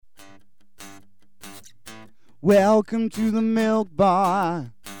Welcome to the milk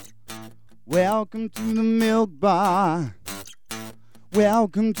bar. Welcome to the milk bar.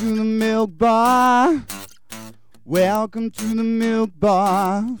 Welcome to the milk bar. Welcome to the milk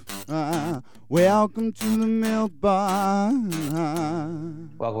bar. Welcome to the milk bar.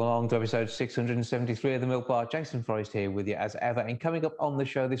 Welcome along to episode 673 of the Milk Bar. Jason Forrest here with you as ever. And coming up on the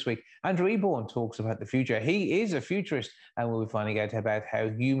show this week, Andrew Eborn talks about the future. He is a futurist, and we'll be finding out about how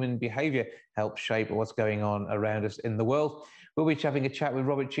human behaviour helps shape what's going on around us in the world. We'll be having a chat with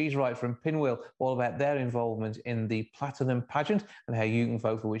Robert Cheesewright from Pinwheel, all about their involvement in the Platinum Pageant and how you can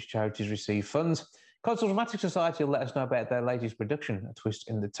vote for which charities receive funds. Codsall Dramatic Society will let us know about their latest production, A Twist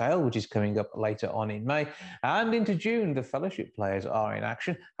in the Tale, which is coming up later on in May. And into June, the Fellowship players are in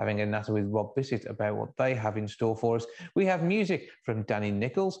action, having a natter with Rob Bissett about what they have in store for us. We have music from Danni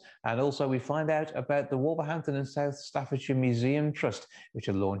Nichols, and also we find out about the Wolverhampton and South Staffordshire Museum Trust, which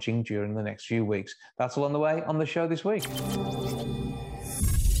are launching during the next few weeks. That's all on the way on the show this week.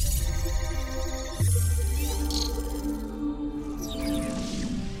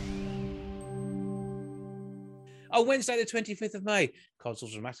 On Wednesday, the 25th of May,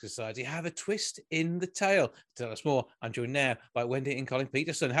 Codsall Dramatic Society have a twist in the tale. To tell us more, I'm joined now by Wendy and Colin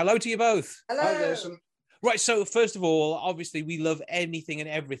Peterson. Hello to you both. Hello. Hi, Jason. Right, so first of all, obviously, we love anything and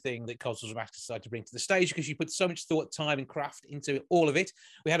everything that Codsall Dramatic Society bring to the stage because you put so much thought, time and craft into all of it.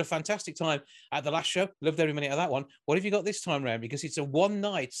 We had a fantastic time at the last show. Loved every minute of that one. What have you got this time round? Because it's a one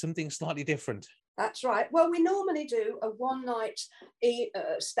night, something slightly different. That's right. Well, we normally do a one-night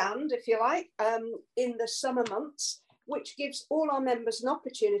stand, if you like, in the summer months, which gives all our members an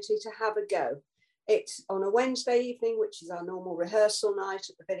opportunity to have a go. It's on a Wednesday evening, which is our normal rehearsal night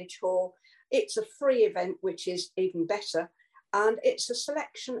at the Village Hall. It's a free event, which is even better. And it's a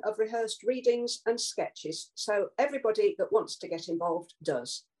selection of rehearsed readings and sketches. So everybody that wants to get involved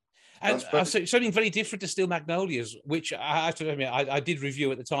does. And something very different to Steel Magnolias, which I have to admit, I did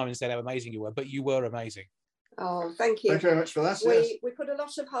review at the time and said how amazing you were, but you were amazing. Oh, thank you. Thank you very much for that. We put a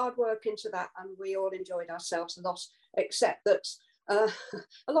lot of hard work into that, and we all enjoyed ourselves a lot, except that a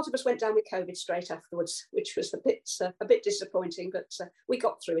lot of us went down with COVID straight afterwards, which was a bit disappointing, but we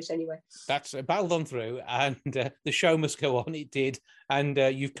got through it anyway. That's battled on through, and the show must go on. It did, and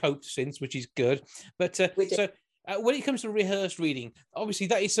you've coped since, which is good. But we did. So. When it comes to rehearsed reading, obviously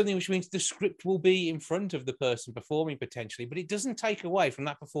that is something which means the script will be in front of the person performing potentially, but it doesn't take away from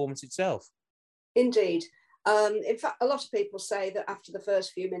that performance itself. Indeed. In fact, a lot of people say that after the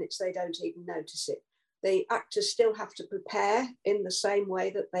first few minutes, they don't even notice it. The actors still have to prepare in the same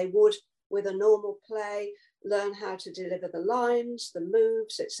way that they would with a normal play, learn how to deliver the lines, the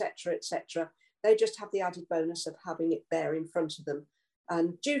moves, etc., etc. They just have the added bonus of having it there in front of them.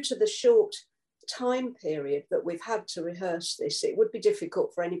 And due to the short time period that we've had to rehearse this, it would be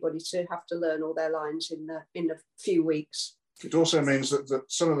difficult for anybody to have to learn all their lines in a few weeks. It also means that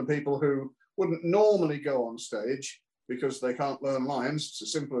some of the people who wouldn't normally go on stage because they can't learn lines, it's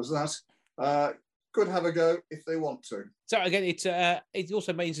as simple as that, could have a go if they want to. So again, it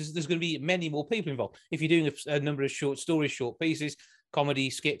also means there's going to be many more people involved. If you're doing a number of short stories, short pieces,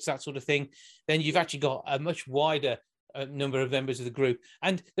 comedy, skits, that sort of thing, then you've actually got a much wider number of members of the group,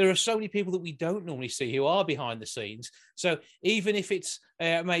 and there are so many people that we don't normally see who are behind the scenes. So even if it's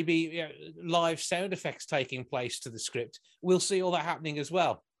maybe live sound effects taking place to the script, we'll see all that happening as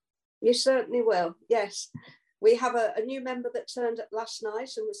well. You certainly will. Yes, we have a new member that turned up last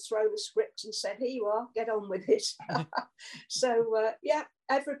night and was thrown a script and said, "Here you are, get on with it." So yeah,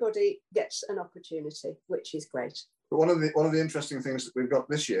 everybody gets an opportunity, which is great. But one of the interesting things that we've got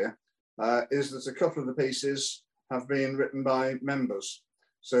this year is that a couple of the pieces have been written by members.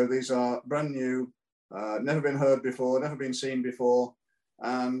 So these are brand new, never been heard before, never been seen before,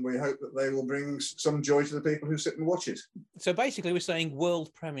 and we hope that they will bring some joy to the people who sit and watch it. So basically we're saying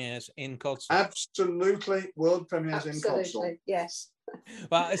world premieres in Codsall. Absolutely, world premieres in Codsall. Absolutely, yes.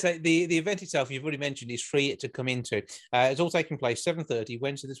 Well, I say the event itself, you've already mentioned, is free to come into. It's all taking place 7:30,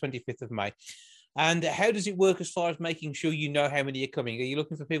 Wednesday the 25th of May. And how does it work as far as making sure you know how many are coming? Are you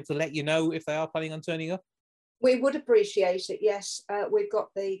looking for people to let you know if they are planning on turning up? We would appreciate it, yes. We've got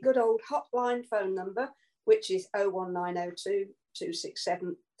the good old hotline phone number, which is 01902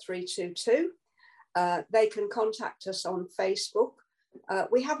 267 322. They can contact us on Facebook.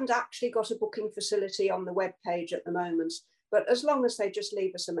 We haven't actually got a booking facility on the webpage at the moment, but as long as they just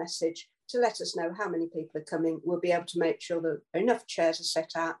leave us a message to let us know how many people are coming, we'll be able to make sure that enough chairs are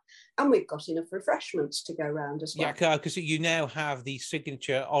set out and we've got enough refreshments to go around as well. Yeah, because you now have the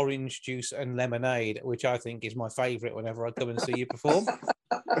signature orange juice and lemonade, which I think is my favourite whenever I come and see you perform.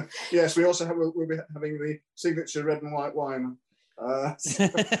 Yes, we'll be having the signature red and white wine.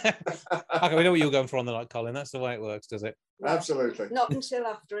 Okay, we know what you're going for on the night, Colin. That's the way it works, does it? Absolutely. Not until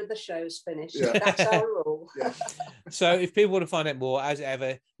after the show's finished. Yeah. That's our rule. Yeah. So if people want to find out more, as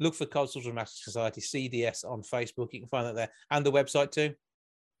ever, look for Codsall Dramatic Society, CDS on Facebook. You can find that there. And the website too?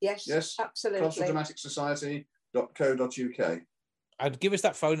 Yes, absolutely. CodsallDramaticSociety.co.uk. And give us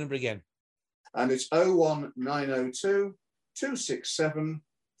that phone number again. And it's 01902 267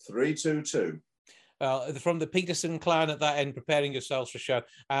 322. From the Peterson clan at that end, preparing yourselves for show.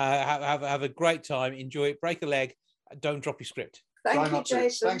 Have a great time. Enjoy it. Break a leg. Don't drop your script. Thank you,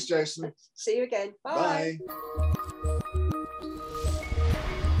 Jason. Thanks, Jason. See you again. Bye.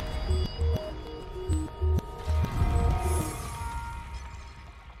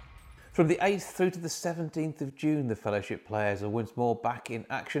 From the 8th through to the 17th of June, the Fellowship players are once more back in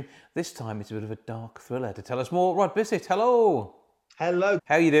action. This time it's a bit of a dark thriller. To tell us more, Rod Bissett, hello. Hello.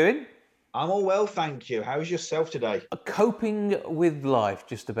 How are you doing? I'm all well, thank you. How's yourself today? Coping with life,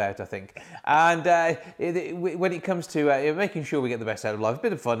 just about, I think. And when it comes to making sure we get the best out of life, a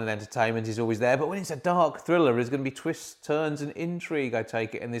bit of fun and entertainment is always there. But when it's a dark thriller, there's going to be twists, turns and intrigue, I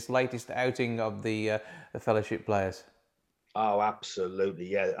take it, in this latest outing of the Fellowship players. Oh, absolutely,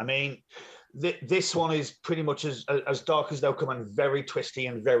 yeah. I mean, this one is pretty much as dark as they'll come and very twisty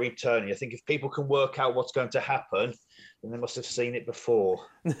and very turny. I think if people can work out what's going to happen, then they must have seen it before.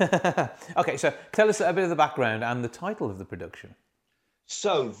 Okay, so tell us a bit of the background and the title of the production.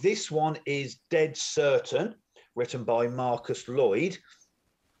 So this one is Dead Certain, written by Marcus Lloyd,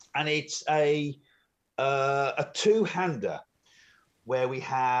 and it's a two-hander where we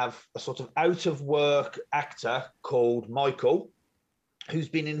have a sort of out-of-work actor called Michael, who's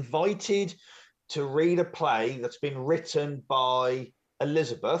been invited to read a play that's been written by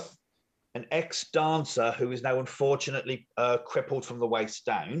Elizabeth, an ex-dancer who is now unfortunately crippled from the waist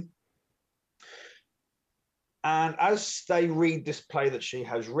down. And as they read this play that she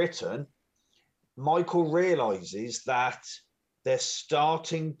has written, Michael realizes that they're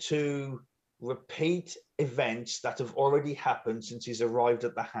starting to repeat events that have already happened since he's arrived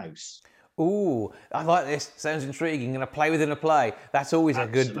at the house. Ooh, I like this. Sounds intriguing. And a play within a play. That's always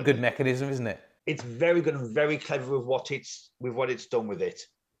Absolutely. a good mechanism, isn't it? It's very good and very clever with what it's done with it.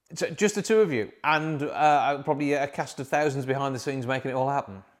 So just the two of you, and probably a cast of thousands behind the scenes making it all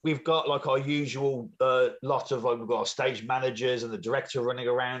happen. We've got like our usual lot of we've got our stage managers and the director running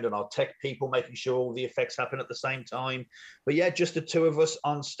around and our tech people making sure all the effects happen at the same time. But yeah, just the two of us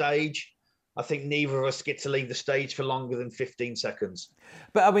on stage. I think neither of us get to leave the stage for longer than 15 seconds.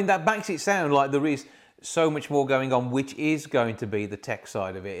 But I mean, that makes it sound like there is so much more going on, which is going to be the tech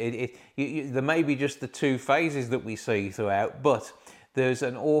side of it. There may be just the two phases that we see throughout, but there's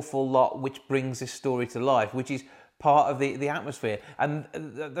an awful lot which brings this story to life, which is part of the atmosphere. And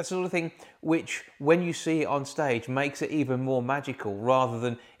that sort of thing which, when you see it on stage, makes it even more magical rather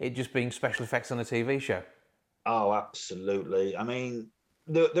than it just being special effects on a TV show. Oh, absolutely. I mean,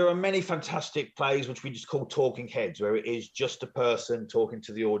 there are many fantastic plays which we just call talking heads, where it is just a person talking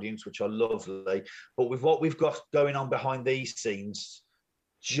to the audience, which are lovely. But with what we've got going on behind these scenes,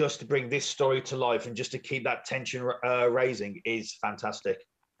 just to bring this story to life and just to keep that tension raising is fantastic.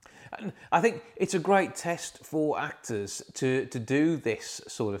 And I think it's a great test for actors to do this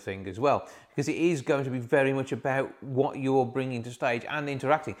sort of thing as well, because it is going to be very much about what you're bringing to stage and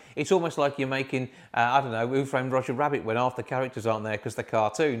interacting. It's almost like you're making, I don't know, Who Framed Roger Rabbit when half the characters aren't there because they're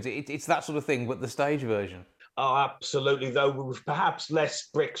cartoons. It's that sort of thing, but the stage version. Oh, absolutely, though with perhaps less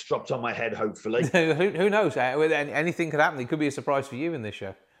bricks dropped on my head, hopefully. Who knows? Anything could happen. It could be a surprise for you in this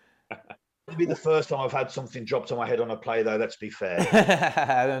show. It'll be the first time I've had something dropped on my head on a play, though, let's be fair.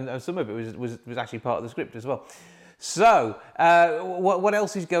 and some of it was actually part of the script as well. So, what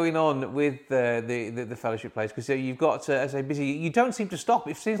else is going on with the Fellowship plays? Because you've got, as I say, busy. You don't seem to stop.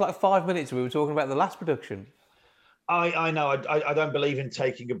 It seems like 5 minutes we were talking about the last production. I know. I don't believe in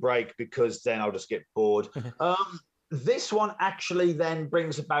taking a break because then I'll just get bored. This one actually then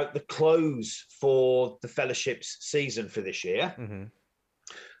brings about the close for the Fellowship's season for this year. Mm-hmm.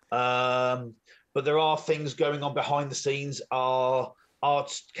 But there are things going on behind the scenes. Our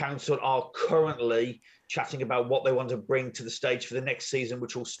Arts Council are currently chatting about what they want to bring to the stage for the next season,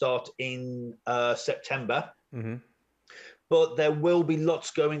 which will start in September. Mm-hmm. But there will be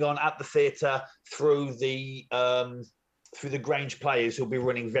lots going on at the theatre through the Grange players who'll be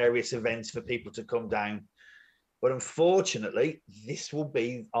running various events for people to come down. But unfortunately, this will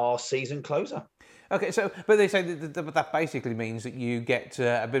be our season closer. Okay, so but they say that basically means that you get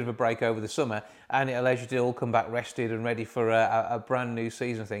a bit of a break over the summer, and it allows you to all come back rested and ready for a brand new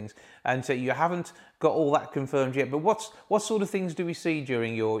season of things. And so you haven't got all that confirmed yet. But what sort of things do we see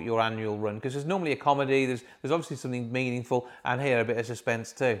during your annual run? Because there's normally a comedy, there's obviously something meaningful, and here a bit of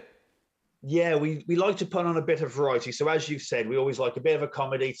suspense too. Yeah, we like to put on a bit of variety. So as you've said, we always like a bit of a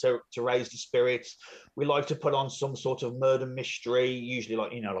comedy to raise the spirits. We like to put on some sort of murder mystery, usually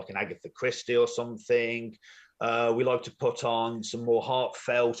like an Agatha Christie or something. We like to put on some more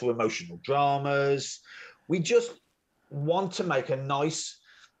heartfelt or emotional dramas. We just want to make a nice,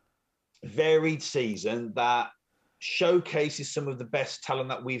 varied season that showcases some of the best talent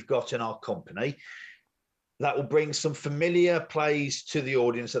that we've got in our company. That will bring some familiar plays to the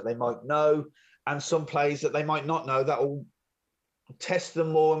audience that they might know, and some plays that they might not know that will test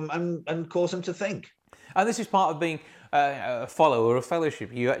them more and cause them to think. And this is part of being a follower of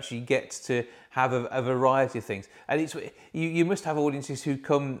Fellowship. You actually get to have a variety of things. And it's you must have audiences who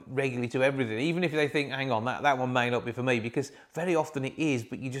come regularly to everything, even if they think, hang on, that one may not be for me, because very often it is,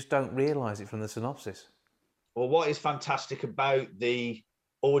 but you just don't realise it from the synopsis. Well, what is fantastic about the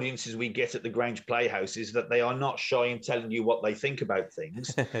audiences we get at the Grange Playhouse is that they are not shy in telling you what they think about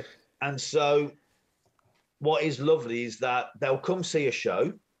things. And so what is lovely is that they'll come see a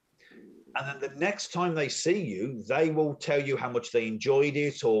show, and then the next time they see you, they will tell you how much they enjoyed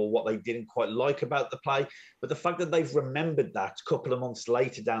it or what they didn't quite like about the play. But the fact that they've remembered that a couple of months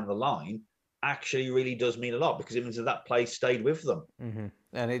later down the line actually really does mean a lot, because it means that play stayed with them. Mm-hmm.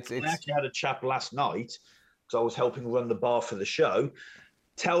 And it's... I actually had a chap last night, because I was helping run the bar for the show,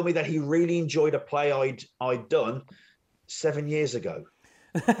 tell me that he really enjoyed a play I'd done 7 years ago.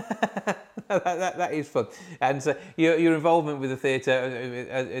 that is fun. And so your involvement with the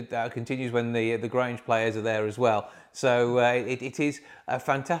theatre continues when the Grange players are there as well. So it is a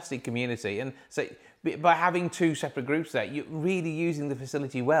fantastic community. And so by having two separate groups there, you're really using the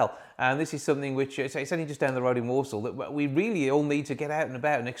facility well. And this is something which, it's only just down the road in Walsall, that we really all need to get out and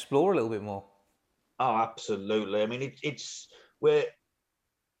about and explore a little bit more. Oh, absolutely. I mean,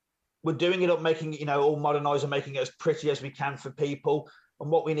 we're doing it up, making, all modernised and making it as pretty as we can for people.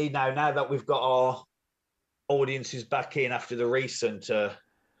 And what we need now that we've got our audiences back in after the recent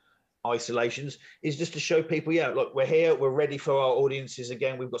isolations, is just to show people, look, we're here, we're ready for our audiences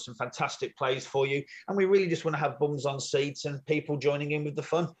again. We've got some fantastic plays for you. And we really just want to have bums on seats and people joining in with the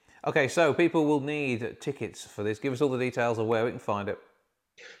fun. Okay, so people will need tickets for this. Give us all the details of where we can find it.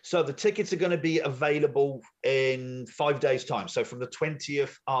 So the tickets are going to be available in 5 days' time. So from the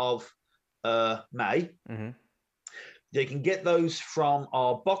 20th of May, mm-hmm. They can get those from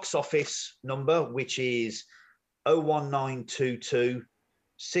our box office number, which is 01922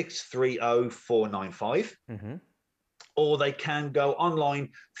 630 495. Mm-hmm. Or they can go online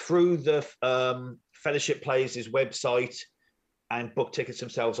through the Fellowship Players' website and book tickets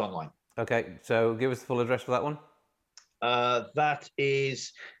themselves online. Okay, so give us the full address for that one.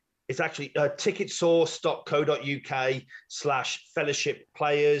 It's actually ticketsource.co.uk/Fellowship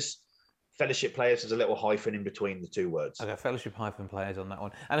Players. Fellowship Players is a little hyphen in between the two words. Okay, Fellowship-Players on that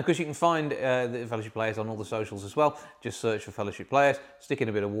one. And of course you can find the Fellowship Players on all the socials as well. Just search for Fellowship Players, stick in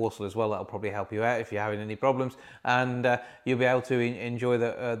a bit of Walsall as well. That'll probably help you out if you're having any problems. And you'll be able to enjoy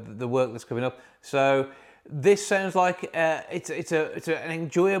the work that's coming up. So this sounds like it's an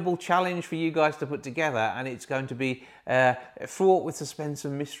enjoyable challenge for you guys to put together, and it's going to be fraught with suspense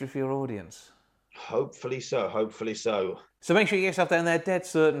and mystery for your audience. Hopefully so, hopefully so. So make sure you get yourself down there, dead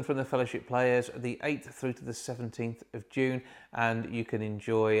certain, from the Fellowship Players, the 8th through to the 17th of June, and you can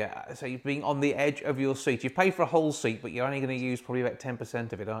enjoy, so you're being on the edge of your seat. You've paid for a whole seat, but you're only going to use probably about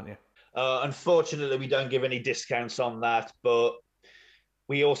 10% of it, aren't you? Unfortunately, we don't give any discounts on that, but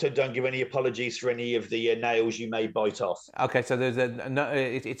we also don't give any apologies for any of the nails you may bite off. Okay, so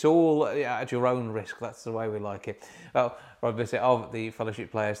it's all at your own risk. That's the way we like it. Well, Rob Bissett of the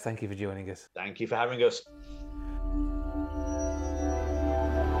Fellowship Players, thank you for joining us. Thank you for having us.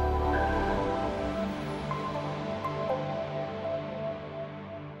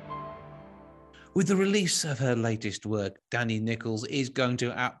 With the release of her latest work, Danni Nichols is going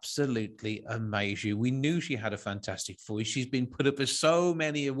to absolutely amaze you. We knew she had a fantastic voice. She's been put up for so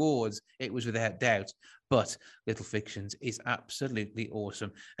many awards, it was without doubt. But Little Fictions is absolutely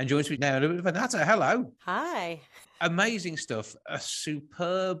awesome. And joins me now, Vanessa. Hello. Hi. Amazing stuff. A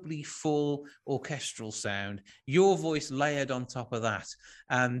superbly full orchestral sound. Your voice layered on top of that.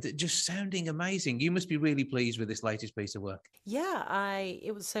 And just sounding amazing. You must be really pleased with this latest piece of work. Yeah,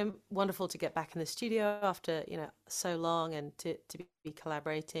 it was so wonderful to get back in the studio after, so long, and to be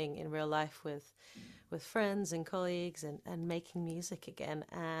collaborating in real life with friends and colleagues and making music again.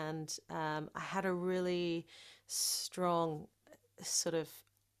 And I had a really strong sort of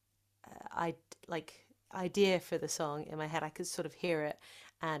idea for the song in my head. I could sort of hear it,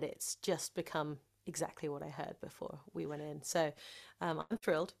 and it's just become exactly what I heard before we went in. So I'm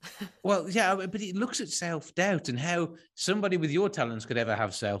thrilled. Well, yeah, but it looks at self-doubt and how somebody with your talents could ever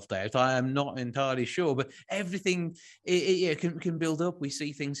have self-doubt. I am not entirely sure, but everything can build up. We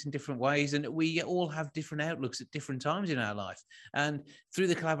see things in different ways, and we all have different outlooks at different times in our life. And through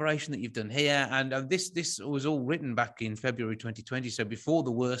the collaboration that you've done here, and this was all written back in February 2020, so before the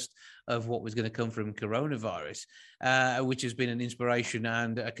worst of what was going to come from coronavirus, which has been an inspiration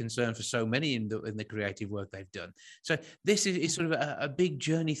and a concern for so many in the creative work they've done. So this is sort of a big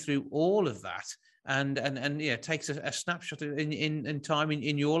journey through all of that, and yeah, takes a snapshot in time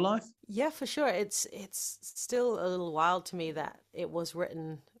in your life. Yeah, for sure. It's still a little wild to me that it was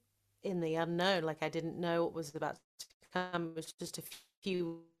written in the unknown. Like, I didn't know what was about to come. It was just a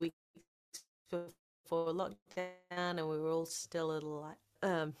few weeks before lockdown, and we were all still a little like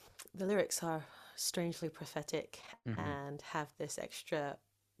the lyrics are strangely prophetic and have this extra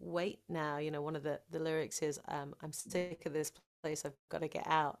weight now. You know, one of the lyrics is I'm sick of this place, I've got to get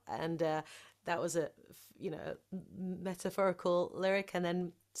out. And that was a metaphorical lyric, and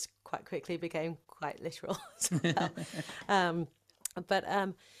then quite quickly became quite literal as well.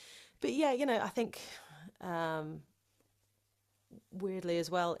 But yeah, you know, I think weirdly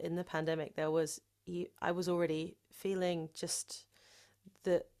as well, in the pandemic I was already feeling just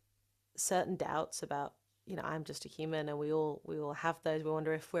the certain doubts about, you know, I'm just a human, and we all have those. We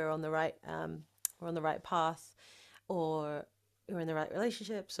wonder if we're on the right path, or we're in the right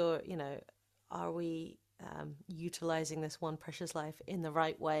relationships, or, you know, are we utilizing this one precious life in the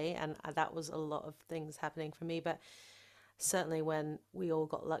right way? And that was a lot of things happening for me. But certainly when we all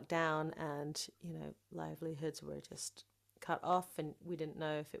got locked down and, you know, livelihoods were just cut off and we didn't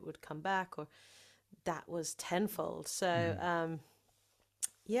know if it would come back, or that was tenfold. So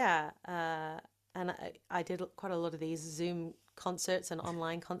and I did quite a lot of these Zoom concerts and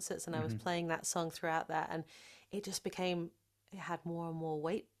online concerts, and I was playing that song throughout that, and it just it had more and more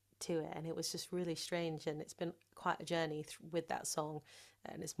weight to it, and it was just really strange. And it's been quite a journey with that song,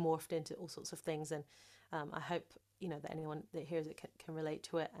 and it's morphed into all sorts of things. And I hope, you know, that anyone that hears it can relate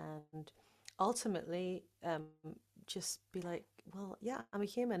to it, and ultimately just be like, well, yeah, I'm a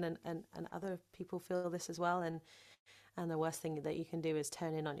human, and other people feel this as well. And the worst thing that you can do is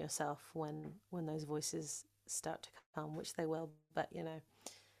turn in on yourself when those voices start to come, which they will. But, you know,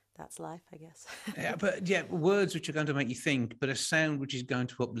 that's life, I guess. Yeah, but yeah, words which are going to make you think, but a sound which is going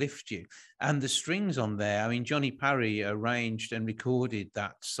to uplift you. And the strings on there, I mean, Johnny Parry arranged and recorded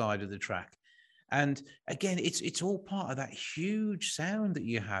that side of the track. And again, it's all part of that huge sound that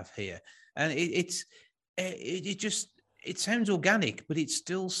you have here. And it sounds organic, but it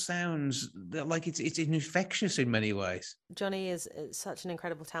still sounds like it's infectious in many ways. Johnny is such an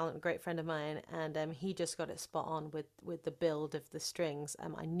incredible talent, a great friend of mine, and he just got it spot on with the build of the strings.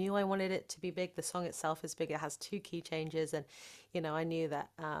 I knew I wanted it to be big. The song itself is big. It has 2 key changes, and, you know, I knew that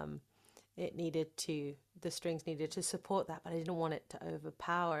the strings needed to support that, but I didn't want it to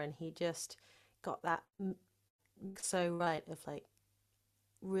overpower. And he just got that so right, of like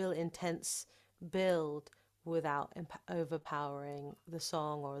real intense build without overpowering the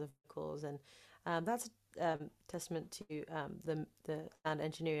song or the vocals. And that's a testament to the sound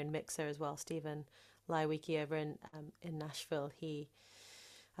engineer and mixer as well, Stephen Lywicki over in Nashville. He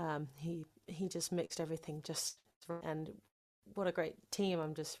just mixed everything just right. And what a great team.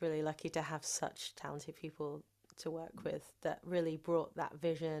 I'm just really lucky to have such talented people to work with that really brought that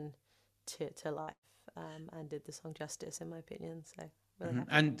vision to life, and did the song justice, in my opinion. So really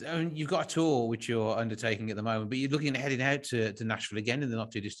happy. And you've got a tour which you're undertaking at the moment, but you're looking at heading out to Nashville again in the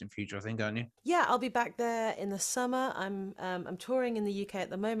not too distant future, I think, aren't you? Yeah, I'll be back there in the summer. I'm touring in the UK at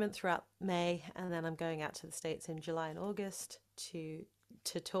the moment throughout May, and then I'm going out to the States in July and August to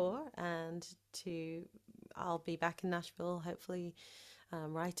tour, and I'll be back in Nashville, hopefully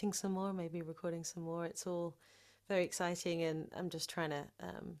writing some more, maybe recording some more. It's all very exciting, and I'm just trying to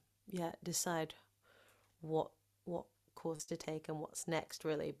decide what course to take and what's next,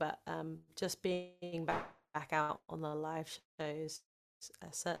 really. But just being back out on the live shows,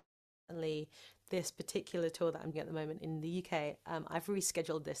 certainly this particular tour that I'm doing at the moment in the UK, I've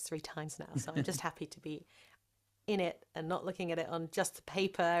rescheduled this 3 times now, so I'm just happy to be in it and not looking at it on just the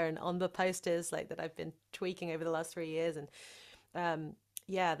paper and on the posters like that I've been tweaking over the last 3 years. And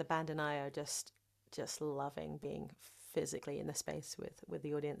the band and I are just loving being physically in the space with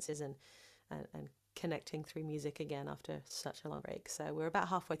the audiences and connecting through music again after such a long break. So we're about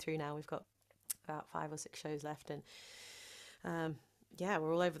halfway through now. We've got about 5 or 6 shows left, and yeah,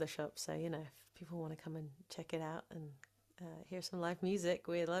 we're all over the shop. So, you know, if people want to come and check it out and hear some live music,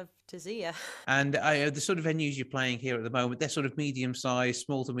 we'd love to see you. And the sort of venues you're playing here at the moment, they're sort of medium size,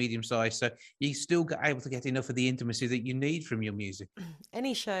 small to medium size. So you still able to get enough of the intimacy that you need from your music.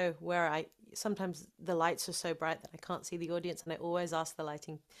 Any show where sometimes the lights are so bright that I can't see the audience, and I always ask the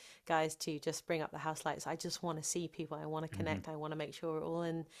lighting guys to just bring up the house lights. I just want to see people. I want to connect. I want to make sure we're all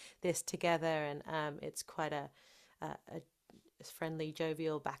in this together. And it's quite a friendly,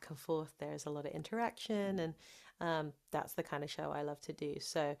 jovial back and forth. There's a lot of interaction, and that's the kind of show I love to do.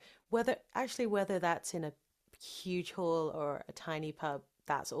 So whether that's in a huge hall or a tiny pub,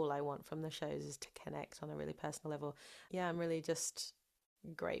 that's all I want from the shows, is to connect on a really personal level. Yeah, I'm really just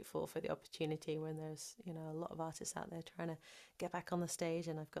grateful for the opportunity when there's, you know, a lot of artists out there trying to get back on the stage,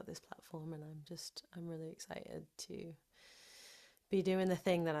 and I've got this platform, and I'm really excited to be doing the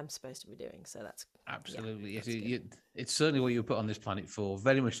thing that I'm supposed to be doing. So that's absolutely, yeah, it's certainly what you were put on this planet for.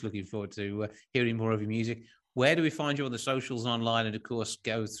 Very much looking forward to hearing more of your music. Where do we find you on the socials online? And of course,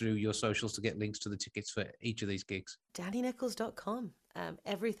 go through your socials to get links to the tickets for each of these gigs. DanniNichols.com.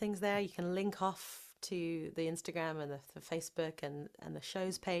 Everything's there. You can link off to the Instagram and the Facebook and the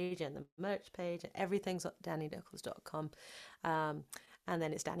shows page and the merch page. Everything's at DanniNichols.com. And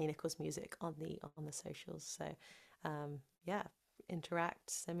then it's Danni Nichols Music on the socials. So yeah,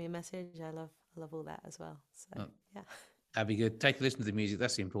 interact, send me a message. I love all that as well. So yeah. That'd be good. Take a listen to the music.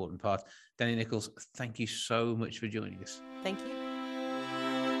 That's the important part. Danni Nichols, thank you so much for joining us. Thank you.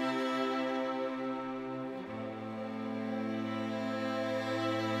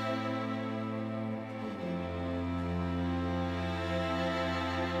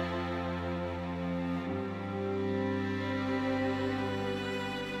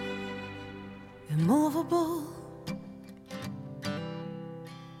 Immovable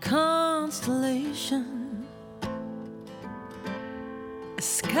constellation, a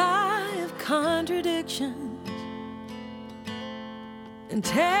sky of contradictions, and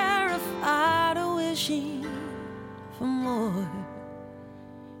terrified of wishing for more.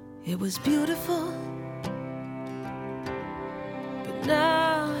 It was beautiful, but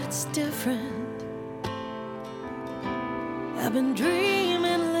now it's different. I've been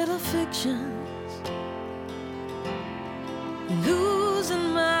dreaming little fictions,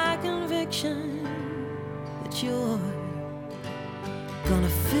 losing my conviction that you're gonna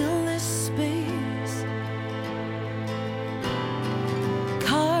fill this space,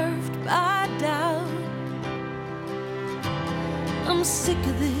 carved by doubt. I'm sick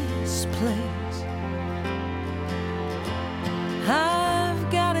of this place. I've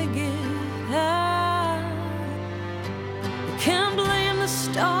gotta get out. I can't blame the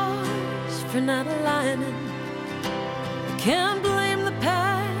stars for not aligning. I can't blame the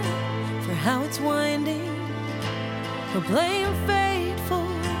path for how it's winding, or blame fate for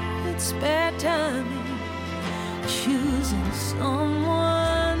its bad timing, choosing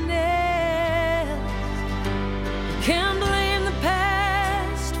someone else. Can't blame the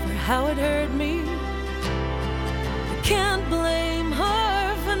past for how it hurt me. I can't blame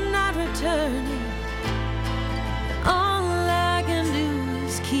her for not returning. All I can do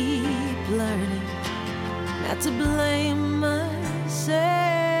is keep learning not to blame myself.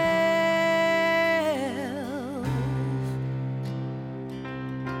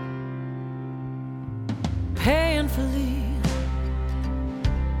 Painfully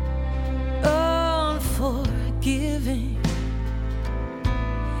unforgiving,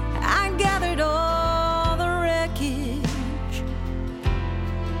 I gathered all the wreckage,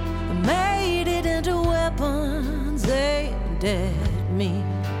 made it into weapons aimed at me.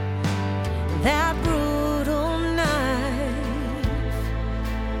 That brutal knife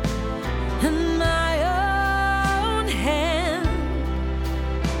in my own hand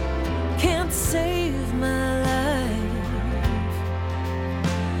can't save my life.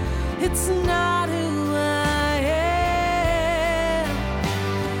 It's not who I am.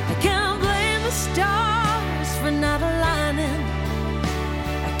 I can't blame the stars for not aligning.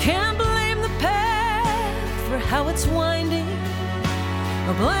 I can't blame the path for how it's winding,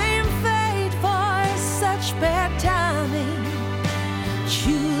 or blame fate for such bad timing,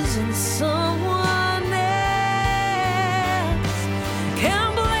 choosing someone else.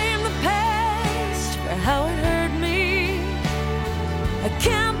 Can't blame the past for how it hurt me. I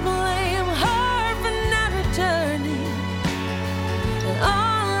can't blame her for not returning. And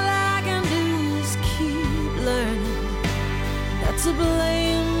all I can do is keep learning not to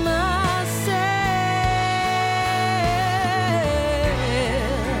blame myself.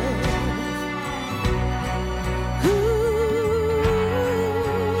 Ooh.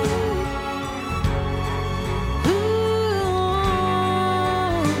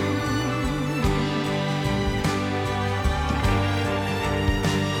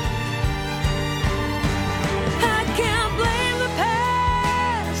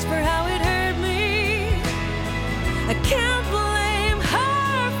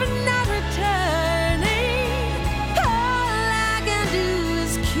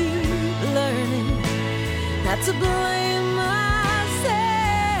 not to blame myself.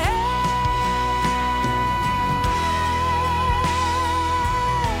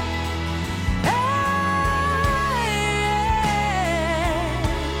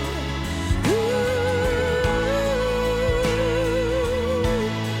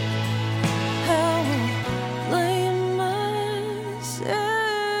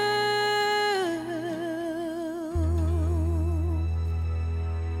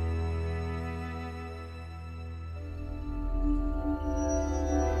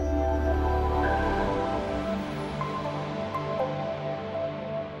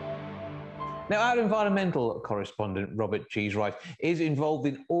 Now, our environmental correspondent, Robert Cheesewright, is involved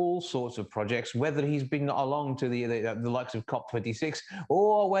in all sorts of projects, whether he's been along to the likes of COP26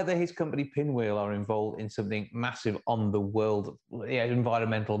 or whether his company Pinwheel are involved in something massive on the world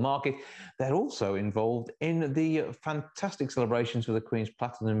environmental market. They're also involved in the fantastic celebrations for the Queen's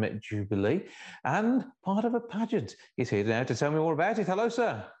Platinum Jubilee and part of a pageant. He's here now to tell me more about it. Hello,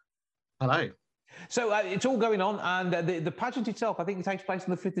 sir. Hello. So it's all going on, and the pageant itself, I think it takes place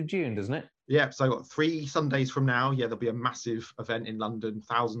on the 5th of June, doesn't it? Yeah, so 3 Sundays from now, there'll be a massive event in London,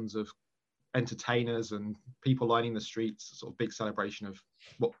 thousands of entertainers and people lining the streets, a sort of big celebration of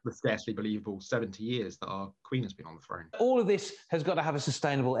what was scarcely believable 70 years that our Queen has been on the throne. All of this has got to have a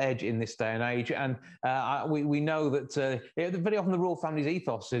sustainable edge in this day and age, and we know that very often the royal family's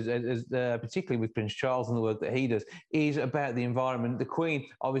ethos, is particularly with Prince Charles and the work that he does, is about the environment. The Queen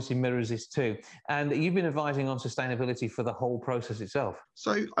obviously mirrors this too, and you've been advising on sustainability for the whole process itself.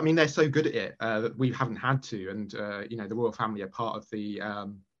 So, I mean, they're so good at it that we haven't had to, and the royal family are part of the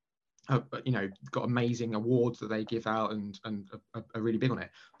got amazing awards that they give out and are really big on it.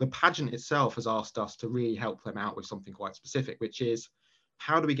 The pageant itself has asked us to really help them out with something quite specific, which is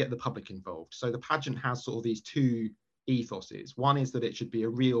how do we get the public involved? So the pageant has sort of these 2 ethoses. One is that it should be a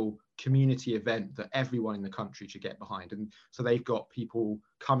real community event that everyone in the country should get behind. And so they've got people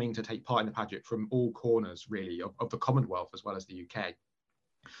coming to take part in the pageant from all corners, really, of the Commonwealth as well as the UK.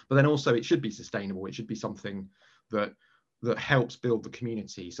 But then also it should be sustainable. It should be something that helps build the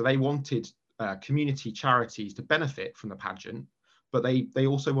community. So they wanted community charities to benefit from the pageant, but they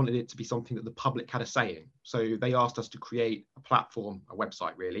also wanted it to be something that the public had a say in. So they asked us to create a platform, a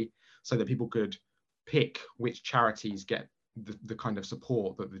website really, so that people could pick which charities get the kind of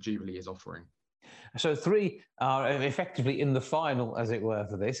support that the Jubilee is offering. So 3 are effectively in the final, as it were,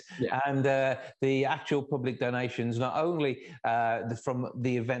 for this. Yeah. And the actual public donations, not only from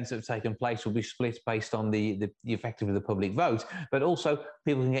the events that have taken place, will be split based on the effectively the public vote, but also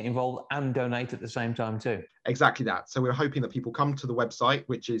people can get involved and donate at the same time too. Exactly that. So we're hoping that people come to the website,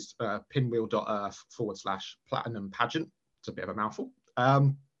 which is pinwheel.earth/platinum pageant. It's a bit of a mouthful.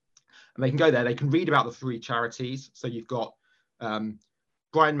 And they can go there. They can read about the 3 charities. So you've got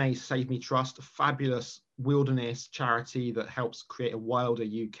Brian May's Save Me Trust, a fabulous wilderness charity that helps create a wilder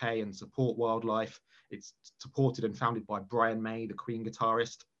UK and support wildlife. It's supported and founded by Brian May, the Queen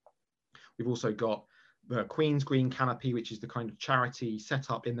guitarist. We've also got the Queen's Green Canopy, which is the kind of charity set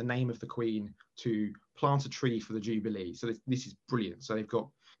up in the name of the Queen to plant a tree for the Jubilee. So this is brilliant. So they've got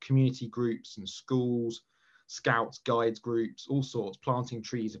community groups and schools, scouts, guides groups, all sorts, planting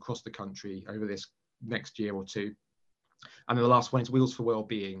trees across the country over this next year or 2. And then the last one is Wheels for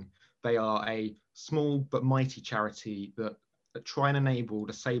Wellbeing. They are a small but mighty charity that try and enable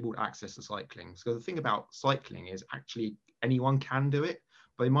disabled access to cycling. So the thing about cycling is actually anyone can do it,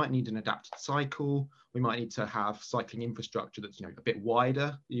 but they might need an adapted cycle. We might need to have cycling infrastructure that's a bit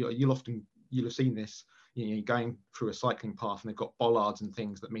wider. You'll have seen this. You're going through a cycling path and they've got bollards and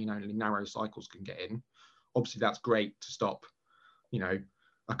things that mean only narrow cycles can get in. Obviously, that's great to stop,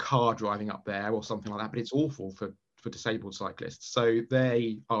 a car driving up there or something like that, but it's awful for disabled cyclists. So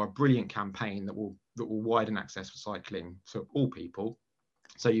they are a brilliant campaign that will widen access for cycling to all people.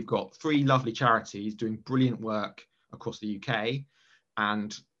 So you've got 3 lovely charities doing brilliant work across the UK,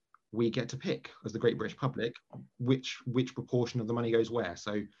 and we get to pick as the Great British public which proportion of the money goes where.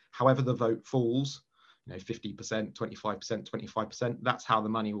 So however the vote falls, 50%, 25%, 25%, that's how the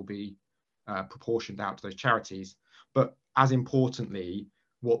money will be proportioned out to those charities. But as importantly,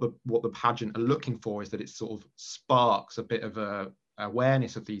 what the pageant are looking for is that it sort of sparks a bit of a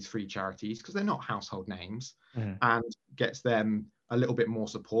awareness of these 3 charities, because they're not household names, and gets them a little bit more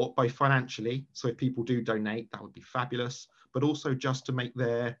support, both financially. So if people do donate, that would be fabulous, but also just to make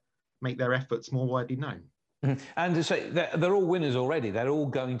their efforts more widely known. And so they're all winners already. They're all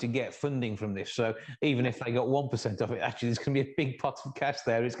going to get funding from this. So even if they got 1% of it, actually, there's going to be a big pot of cash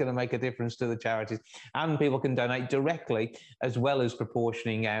there. It's going to make a difference to the charities. And people can donate directly as well as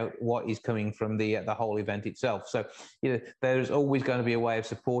proportioning out what is coming from the whole event itself. So, there's always going to be a way of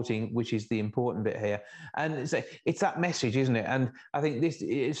supporting, which is the important bit here. And it's that message, isn't it? And I think this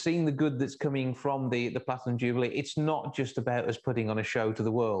is seeing the good that's coming from the Platinum Jubilee. It's not just about us putting on a show to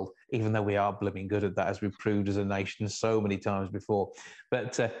the world, even though we are blooming good at that, as we've proved as a nation so many times before.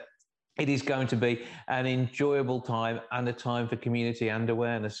 But it is going to be an enjoyable time and a time for community and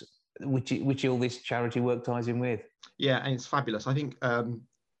awareness, which all this charity work ties in with. Yeah, and it's fabulous. I think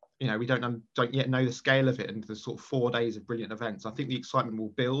we don't yet know the scale of it and the sort of 4 days of brilliant events. I think the excitement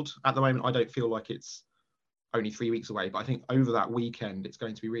will build. At the moment, I don't feel like it's only 3 weeks away, but I think over that weekend it's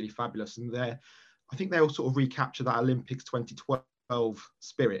going to be really fabulous. And I think they'll sort of recapture that Olympics 2012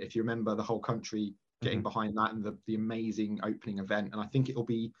 spirit, if you remember the whole country getting behind that and the amazing opening event. And I think it'll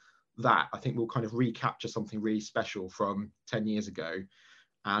be that. I think we'll kind of recapture something really special from 10 years ago.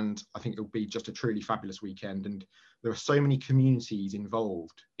 And I think it'll be just a truly fabulous weekend. And there are so many communities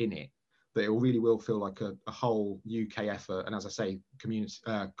involved in it that it really will feel like a whole UK effort. And as I say, community,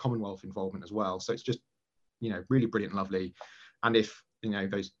 Commonwealth involvement as well. So it's just, really brilliant and lovely. And if,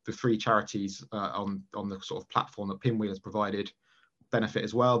 the 3 charities on the sort of platform that Pinwheel has provided benefit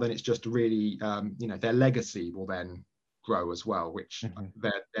as well, then it's just really their legacy will then grow as well, which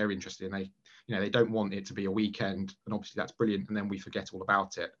they're interested in. They don't want it to be a weekend, and obviously that's brilliant, and then we forget all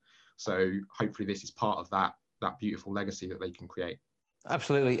about it. So hopefully this is part of that beautiful legacy that they can create.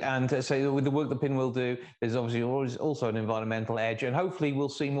 Absolutely. And so with the work that Pinwheel do, there's obviously always also an environmental edge, and hopefully we'll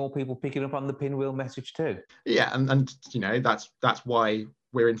see more people picking up on the Pinwheel message too. Yeah, and that's why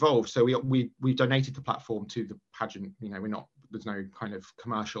we're involved. So we donated the platform to the pageant. There's no kind of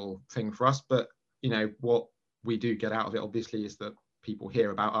commercial thing for us, but what we do get out of it obviously is that people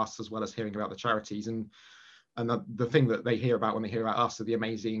hear about us as well as hearing about the charities, and the thing that they hear about when they hear about us are the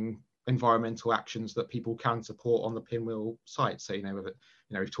amazing environmental actions that people can support on the Pinwheel site. So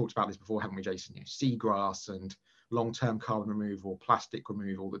we've talked about this before, haven't we, Jason? Seagrass and long-term carbon removal, plastic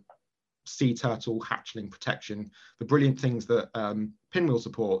removal, the sea turtle hatchling protection, the brilliant things that Pinwheel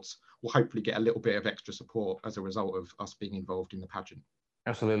supports will hopefully get a little bit of extra support as a result of us being involved in the pageant.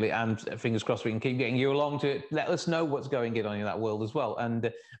 Absolutely, and fingers crossed we can keep getting you along to let us know what's going on in that world as well.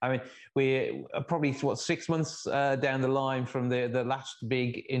 And we're probably 6 months down the line from the last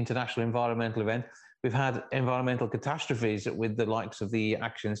big international environmental event. We've had environmental catastrophes with the likes of the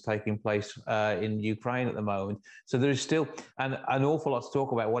actions taking place in Ukraine at the moment. So there is still an awful lot to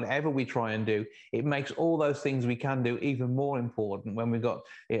talk about. Whatever we try and do, it makes all those things we can do even more important when we've got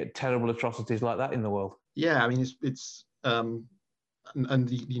terrible atrocities like that in the world. Yeah, it's and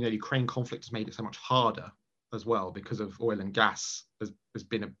the Ukraine conflict has made it so much harder as well because of oil and gas has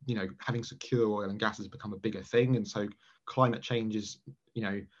been having secure oil and gas has become a bigger thing, and so climate change is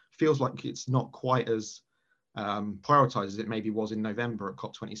feels like it's not quite as prioritized as it maybe was in November at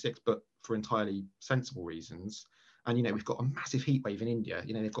COP26, but for entirely sensible reasons. And we've got a massive heat wave in India.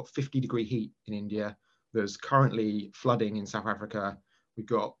 They've got 50-degree heat in India. There's currently flooding in South Africa. We've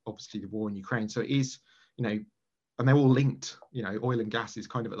got obviously the war in Ukraine. So it is and they're all linked. Oil and gas is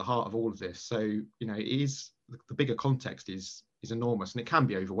kind of at the heart of all of this. So it is, the bigger context is enormous, and it can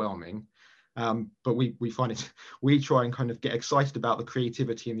be overwhelming. But we find it, we try and kind of get excited about the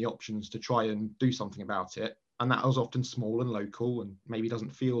creativity and the options to try and do something about it. And that is often small and local, and maybe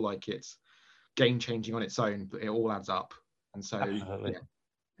doesn't feel like it's game changing on its own, but it all adds up. And so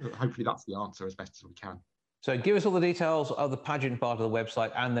hopefully that's the answer as best as we can. So give us all the details of the pageant part of the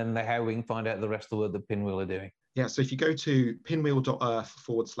website, and then how we can find out the rest of the work that Pinwheel are doing. Yeah, so if you go to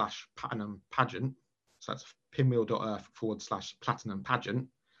pinwheel.earth/platinum pageant, so that's pinwheel.earth/platinum pageant,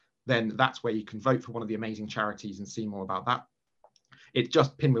 then that's where you can vote for one of the amazing charities and see more about that. It's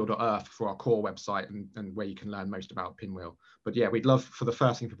just pinwheel.earth for our core website and where you can learn most about Pinwheel. But yeah, we'd love for the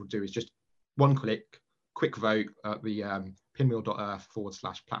first thing people do is just one quick vote at the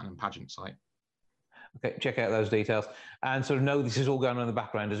pinwheel.earth/platinum pageant site. Okay, check out those details and sort of know this is all going on in the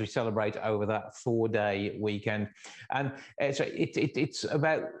background as we celebrate over that 4-day weekend. And it's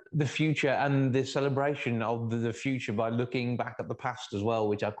about the future and the celebration of the future by looking back at the past as well,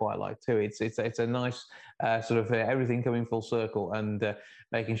 which I quite like too. It's a nice sort of everything coming full circle and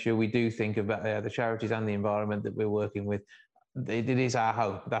making sure we do think about the charities and the environment that we're working with it is our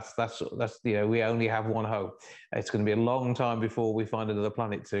home. That's we only have one home. It's going to be a long time before we find another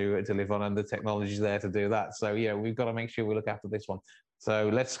planet to live on, and the technology's there to do that. So we've got to make sure we look after this one. So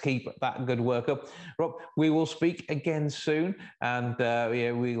let's keep that good work up. Rob, we will speak again soon, and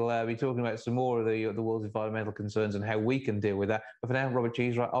we'll be talking about some more of the world's environmental concerns and how we can deal with that. But for now, Robert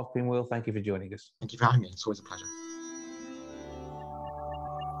Cheesewright, I've been Will. Thank you for joining us. Thank you for having me. It's always a pleasure.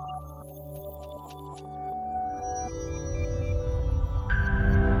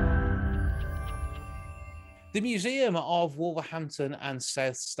 The Museum of Wolverhampton and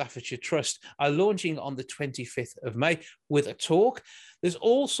South Staffordshire Trust are launching on the 25th of May with a talk. There's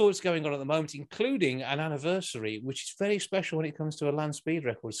all sorts going on at the moment, including an anniversary, which is very special when it comes to a land speed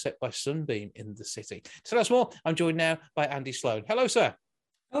record set by Sunbeam in the city. To tell us more, I'm joined now by Andy Sloan. Hello, sir.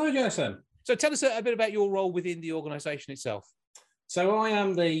 Hello, Jason. So tell us a bit about your role within the organisation itself. So I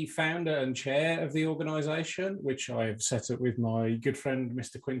am the founder and chair of the organisation, which I've set up with my good friend,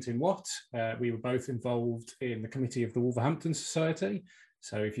 Mr. Quentin Watt. We were both involved in the committee of the Wolverhampton Society.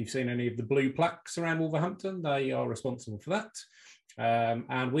 So if you've seen any of the blue plaques around Wolverhampton, they are responsible for that.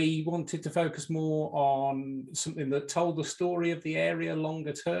 And we wanted to focus more on something that told the story of the area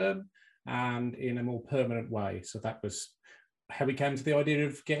longer term and in a more permanent way. So that was how we came to the idea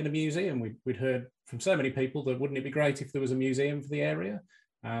of getting a museum. We'd heard from so many people that wouldn't it be great if there was a museum for the area?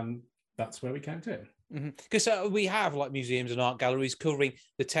 That's where we came to it. Because we have like museums and art galleries covering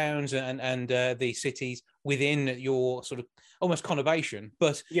the towns and the cities within your sort of almost conurbation,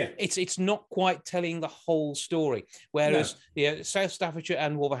 but it's not quite telling the whole story. Whereas South Staffordshire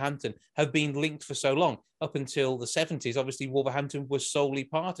and Wolverhampton have been linked for so long. Up until the 70s, obviously, Wolverhampton was solely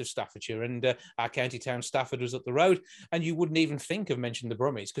part of Staffordshire, and our county town Stafford was up the road, and you wouldn't even think of mentioning the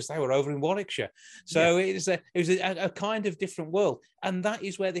Brummies because they were over in Warwickshire. So it was a kind of different world, and that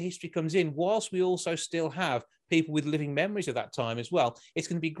is where the history comes in. Whilst we also still have people with living memories of that time as well, it's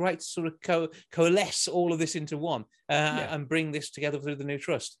going to be great to sort of coalesce all of this into one and bring this together through the new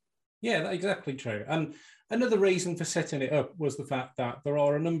trust. Yeah, that's exactly true. And another reason for setting it up was the fact that there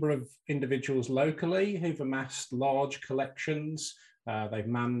are a number of individuals locally who've amassed large collections. They've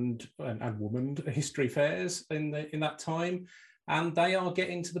manned and womaned history fairs in that time, and they are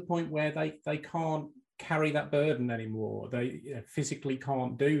getting to the point where they can't carry that burden anymore. They physically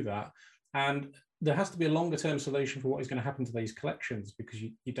can't do that, and there has to be a longer term solution for what is going to happen to these collections, because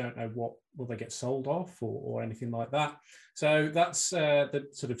you don't know what will they get sold off or anything like that. So that's the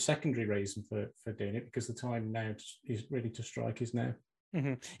sort of secondary reason for doing it, because the time now is really to strike is now.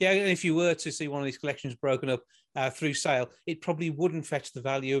 Yeah, and if you were to see one of these collections broken up through sale, it probably wouldn't fetch the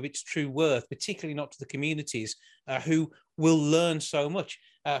value of its true worth, particularly not to the communities who will learn so much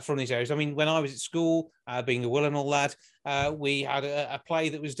from these areas. I mean, when I was at school, being a Willenhall lad, we had a play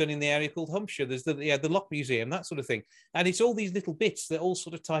that was done in the area called Hampshire. There's the Lock Museum, that sort of thing. And it's all these little bits that all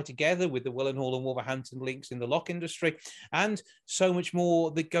sort of tie together with the Willenhall and Wolverhampton links in the lock industry, and so much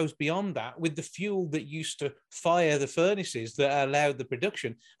more that goes beyond that with the fuel that used to fire the furnaces that allowed the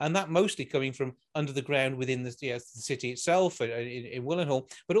production, and that mostly coming from under the ground within the city itself in Willenhall,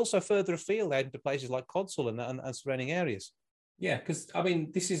 but also further afield out into places like Codsall and surrounding areas. Yeah, because I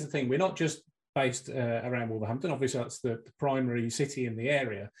mean, this is the thing. We're not just based around Wolverhampton. Obviously, that's the primary city in the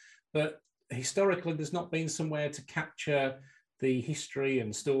area. But historically, there's not been somewhere to capture the history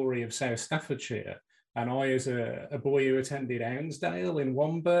and story of South Staffordshire. And I, as a boy who attended Hounsdale in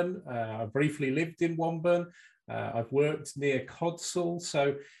Womburn, I briefly lived in Womburn. I've worked near Codsall.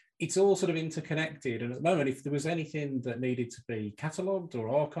 So it's all sort of interconnected. And at the moment, if there was anything that needed to be catalogued or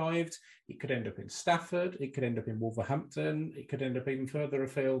archived, it could end up in Stafford, it could end up in Wolverhampton, it could end up even further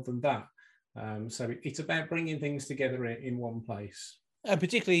afield than that. So it's about bringing things together in one place. And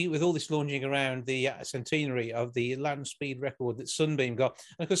particularly with all this launching around the centenary of the land speed record that Sunbeam got.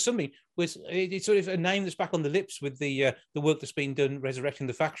 And of course, Sunbeam it's sort of a name that's back on the lips with the work that's been done resurrecting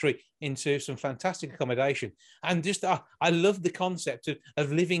the factory into some fantastic accommodation. And just I love the concept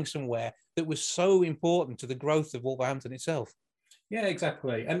of living somewhere that was so important to the growth of Wolverhampton itself. Yeah,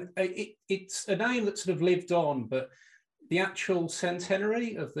 exactly. And it's a name that sort of lived on, but the actual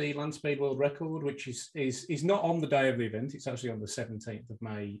centenary of the land speed world record, which is not on the day of the event, it's actually on the 17th of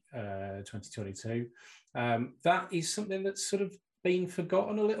May 2022. That is something that's sort of been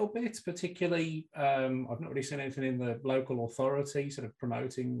forgotten a little bit, particularly I've not really seen anything in the local authority sort of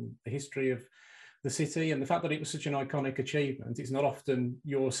promoting the history of the city, and the fact that it was such an iconic achievement. It's not often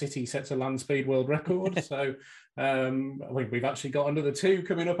your city sets a land speed world record. So we've actually got another two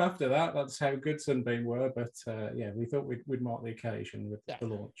coming up after that. That's how good Sunbeam were. But we thought we'd mark the occasion with the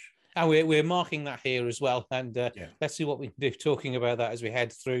launch. And we're marking that here as well. And let's see what we can do talking about that as we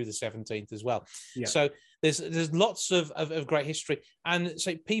head through the 17th as well. Yeah. So there's lots of great history. And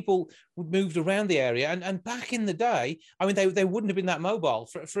so people moved around the area. And back in the day, I mean, they wouldn't have been that mobile.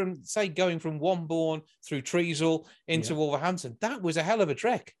 From say, going from Wombourne through Cheesewright into Wolverhampton, that was a hell of a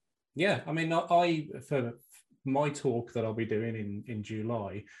trek. Yeah, I mean, for my talk that I'll be doing in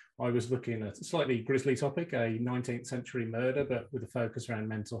July, I was looking at a slightly grisly topic, a 19th century murder, but with a focus around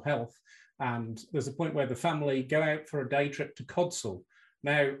mental health. And there's a point where the family go out for a day trip to Codsall.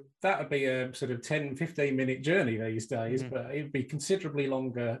 Now, that would be a sort of 10, 15-minute journey these days, but it would be considerably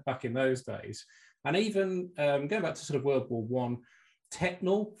longer back in those days. And even going back to sort of World War One,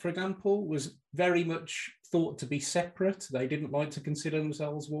 Tetnall, for example, was very much thought to be separate. They didn't like to consider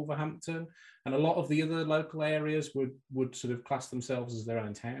themselves Wolverhampton, and a lot of the other local areas would sort of class themselves as their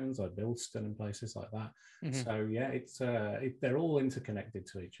own towns, like Bilston and places like that. So yeah, they're all interconnected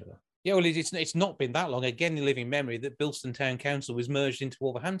to each other. Yeah, well, it's not been that long. Again, in living memory, that Bilston Town Council was merged into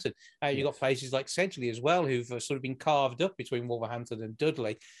Wolverhampton. You've got places like Sedgley as well, who've sort of been carved up between Wolverhampton and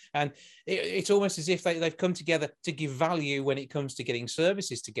Dudley. And it's almost as if they've come together to give value when it comes to getting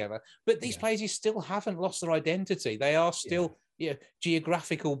services together. But these places still haven't lost their identity. They are still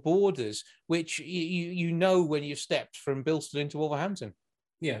geographical borders, which you know when you've stepped from Bilston into Wolverhampton.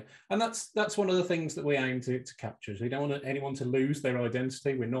 Yeah, and that's one of the things that we aim to capture. We don't want anyone to lose their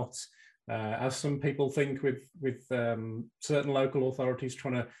identity. We're not, as some people think with certain local authorities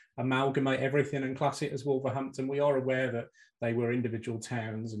trying to amalgamate everything and class it as Wolverhampton. We are aware that they were individual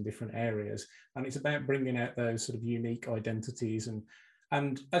towns and different areas, and it's about bringing out those sort of unique identities.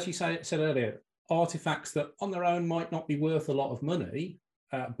 And as you said earlier, artifacts that on their own might not be worth a lot of money,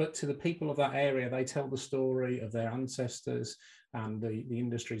 but to the people of that area, they tell the story of their ancestors and the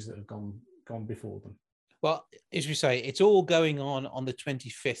industries that have gone before them. Well, as we say, it's all going on the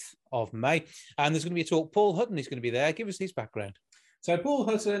 25th of May, and there's going to be a talk. Paul Hutton is going to be there. Give us his background. So Paul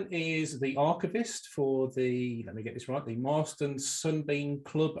Hutton is the archivist for the, let me get this right, the Marston Sunbeam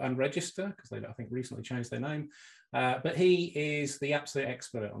Club and Register, because they, I think, recently changed their name. But he is the absolute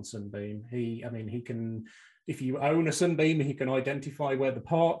expert on Sunbeam. He can, if you own a Sunbeam, he can identify where the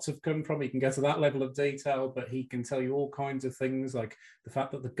parts have come from. He can go to that level of detail, but he can tell you all kinds of things, like the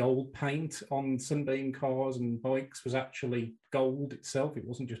fact that the gold paint on Sunbeam cars and bikes was actually gold itself. It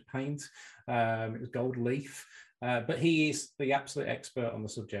wasn't just paint. It was gold leaf. But he is the absolute expert on the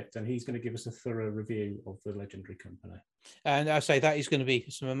subject, and he's going to give us a thorough review of the legendary company. And I say that is going to be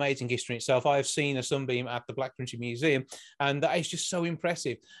some amazing history itself. I have seen a Sunbeam at the Black Country Museum, and that is just so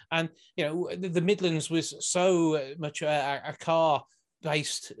impressive. And, you know, the Midlands was so much a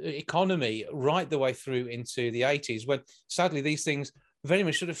car-based economy right the way through into the 80s, when sadly these things very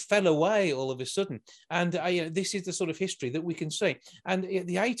much sort of fell away all of a sudden. And this is the sort of history that we can see. And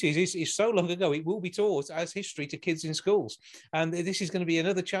the 80s is so long ago, it will be taught as history to kids in schools. And this is going to be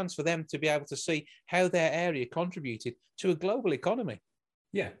another chance for them to be able to see how their area contributed to a global economy.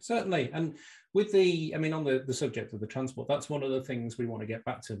 Yeah, certainly. And with the, I mean, on the subject of the transport, that's one of the things we want to get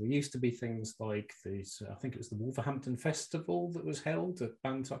back to. There used to be things like this, I think it was the Wolverhampton Festival that was held at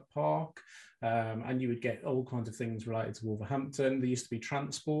Bantock Park, and you would get all kinds of things related to Wolverhampton. There used to be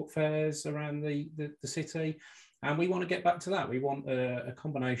transport fairs around the city, and we want to get back to that. We want a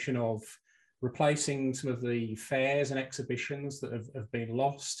combination of replacing some of the fairs and exhibitions that have been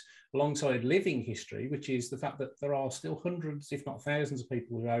lost, alongside living history, which is the fact that there are still hundreds, if not thousands, of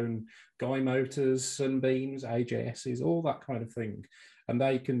people who own Guy Motors, Sunbeams, AJSs, all that kind of thing. And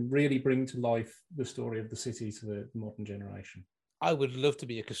they can really bring to life the story of the city to the modern generation. I would love to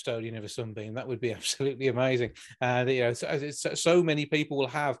be a custodian of a Sunbeam. That would be absolutely amazing. So many people will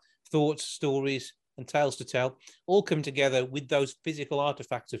have thoughts, stories, and tales to tell, all come together with those physical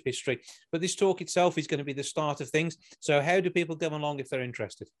artifacts of history. But this talk itself is going to be the start of things. So how do people come along if they're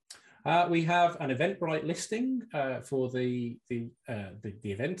interested? We have an Eventbrite listing for the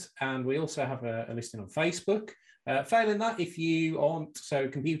event, and we also have a listing on Facebook. Failing that, if you aren't so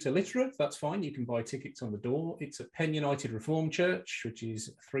computer literate, that's fine. You can buy tickets on the door. It's at Penn United Reformed Church, which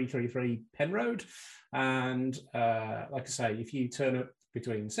is 333 Penn Road. And like I say, if you turn up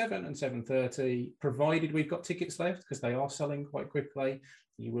between 7 and 7:30, provided we've got tickets left, because they are selling quite quickly,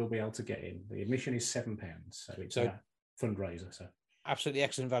 you will be able to get in. The admission is £7, so it's a fundraiser. So absolutely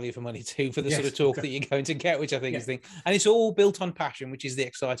excellent value for money too, for the sort of talk that you're going to get, which I think is the thing. And it's all built on passion, which is the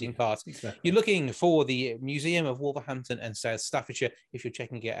exciting part. Exactly. You're looking for the Museum of Wolverhampton and South Staffordshire if you're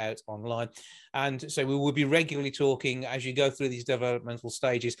checking it out online. And so we will be regularly talking as you go through these developmental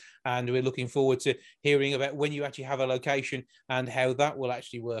stages, and we're looking forward to hearing about when you actually have a location and how that will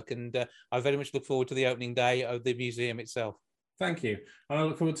actually work. And I very much look forward to the opening day of the museum itself. Thank you. And I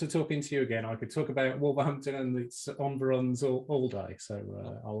look forward to talking to you again. I could talk about Wolverhampton and its on-the-runs all day, so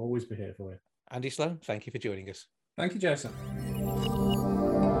I'll always be here for you. Andy Sloan, thank you for joining us. Thank you, Jason.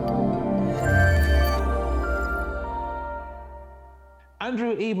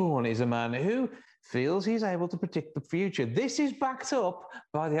 Andrew Eborn is a man who feels he's able to predict the future. This is backed up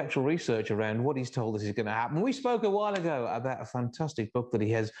by the actual research around what he's told us is going to happen. We spoke a while ago about a fantastic book that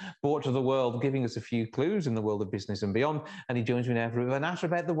he has brought to the world, giving us a few clues in the world of business and beyond. And he joins me now for an answer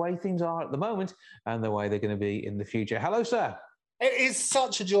about the way things are at the moment and the way they're going to be in the future. Hello, sir. It is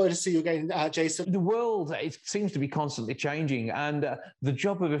such a joy to see you again, Jason. The world, it seems to be constantly changing, and the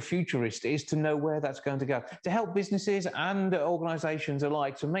job of a futurist is to know where that's going to go, to help businesses and organisations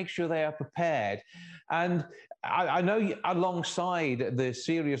alike to make sure they are prepared. And I know alongside the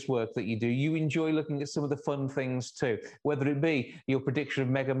serious work that you do, you enjoy looking at some of the fun things too, whether it be your prediction of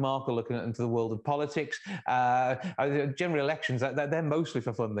Meghan Markle looking into the world of politics, general elections, they're mostly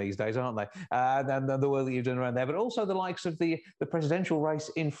for fun these days, aren't they? And the work that you've done around there, but also the likes of the presidential race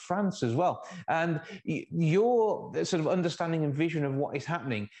in France as well. And your sort of understanding and vision of what is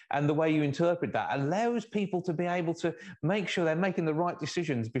happening and the way you interpret that allows people to be able to make sure they're making the right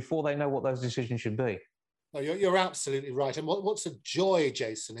decisions before they know what those decisions should be. No, you're absolutely right. And what's a joy,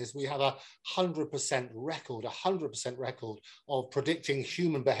 Jason, is we have 100% record of predicting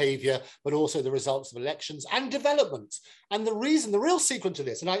human behavior, but also the results of elections and developments. And the real secret to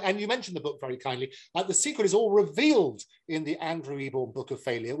this, and you mentioned the book very kindly, the secret is all revealed in the Andrew Eborn Book of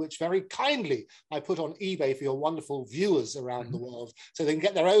Failure, which very kindly I put on eBay for your wonderful viewers around the world, so they can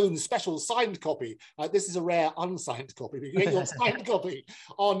get their own special signed copy. This is a rare unsigned copy, but you can get your signed copy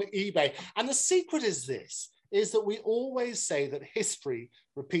on eBay. And the secret is this, is that we always say that history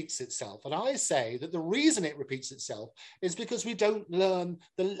repeats itself. And I say that the reason it repeats itself is because we don't learn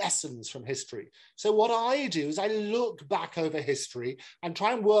the lessons from history. So what I do is I look back over history and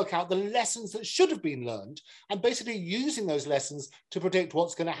try and work out the lessons that should have been learned, and basically using those lessons to predict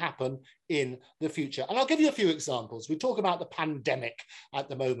what's going to happen in the future. And I'll give you a few examples. We talk about the pandemic at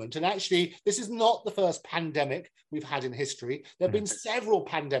the moment, and actually this is not the first pandemic we've had in history. There have been several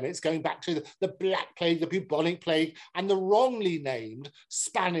pandemics going back to the Black Plague, the bubonic plague, and the wrongly named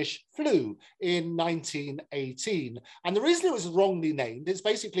Spanish flu in 1918. And the reason it was wrongly named is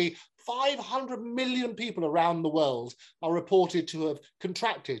basically 500 million people around the world are reported to have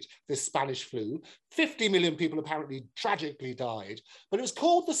contracted this Spanish flu. 50 million people apparently tragically died. But it was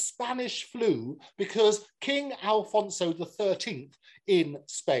called the Spanish flu because King Alfonso XIII in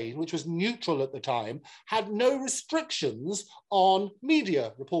Spain, which was neutral at the time, had no restrictions on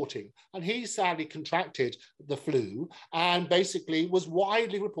media reporting. And he sadly contracted the flu and basically was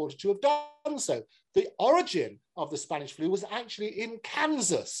widely reported to have done so. The origin of the Spanish flu was actually in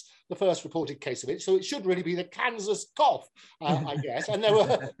Kansas, the first reported case of it. So it should really be the Kansas cough, I guess. And there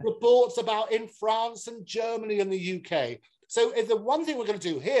were reports about in France and Germany and the UK. So if the one thing we're going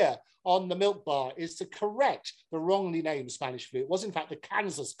to do here on the Milk Bar is to correct the wrongly named Spanish flu. It was in fact the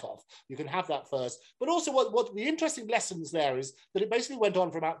Kansas cough. You can have that first. But also what the interesting lessons there is that it basically went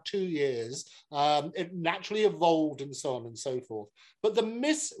on for about 2 years. It naturally evolved and so on and so forth. But the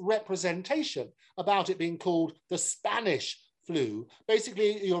misrepresentation about it being called the Spanish flu,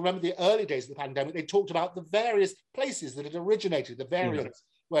 basically, you'll remember the early days of the pandemic, they talked about the various places that it originated, the variants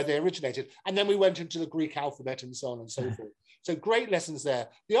where they originated. And then we went into the Greek alphabet and so on and so forth. So great lessons there.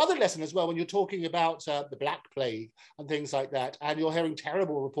 The other lesson as well, when you're talking about the Black Plague and things like that, and you're hearing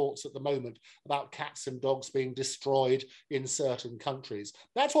terrible reports at the moment about cats and dogs being destroyed in certain countries.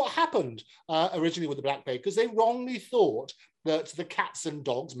 That's what happened originally with the Black Plague, because they wrongly thought that the cats and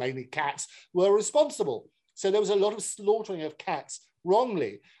dogs, mainly cats, were responsible. So there was a lot of slaughtering of cats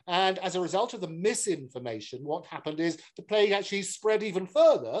wrongly. And as a result of the misinformation, what happened is the plague actually spread even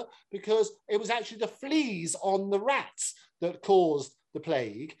further because it was actually the fleas on the rats that caused the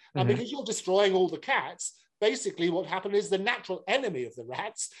plague. And because you're destroying all the cats, basically what happened is the natural enemy of the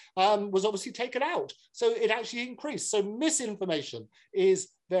rats was obviously taken out. So it actually increased. So misinformation is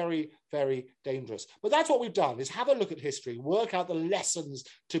very, very dangerous. But that's what we've done, is have a look at history, work out the lessons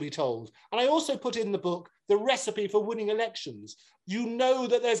to be told. And I also put in the book the recipe for winning elections. You know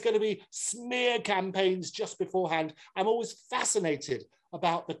that there's going to be smear campaigns just beforehand. I'm always fascinated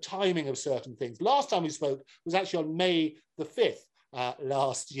about the timing of certain things. Last time we spoke was actually on May the 5th.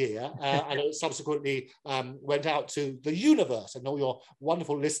 Last year, and it subsequently went out to the universe and all your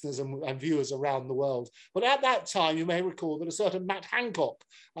wonderful listeners and viewers around the world. But at that time, you may recall that a certain Matt Hancock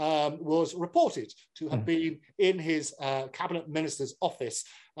was reported to have been in his cabinet minister's office,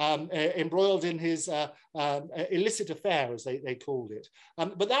 embroiled in his illicit affair, as they called it.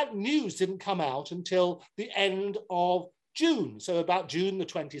 But that news didn't come out until the end of June. So about June the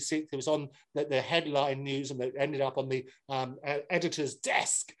 26th, it was on the headline news, and it ended up on the editor's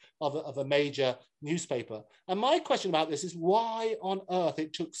desk of a major newspaper. And my question about this is why on earth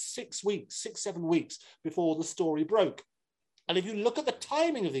it took 6 weeks, 7 weeks before the story broke. And if you look at the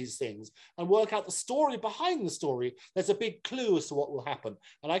timing of these things and work out the story behind the story, there's a big clue as to what will happen.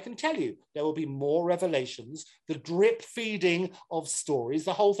 And I can tell you, there will be more revelations, the drip feeding of stories,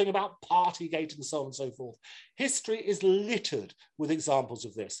 the whole thing about Partygate and so on and so forth. History is littered with examples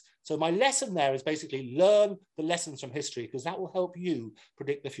of this. So my lesson there is basically learn the lessons from history, because that will help you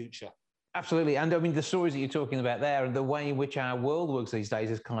predict the future. Absolutely. And I mean, the stories that you're talking about there and the way in which our world works these days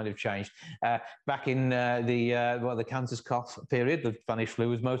has kind of changed. Back in the cancer's cough period, the Spanish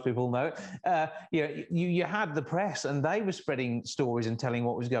flu, as most people know, you had the press and they were spreading stories and telling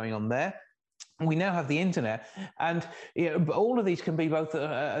what was going on there. We now have the internet, and all of these can be both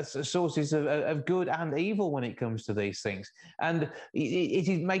sources of good and evil when it comes to these things. And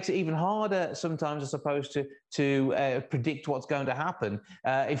it makes it even harder sometimes, I suppose, to predict what's going to happen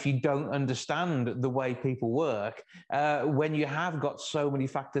if you don't understand the way people work when you have got so many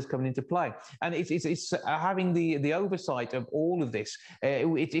factors coming into play. And it's having the oversight of all of this.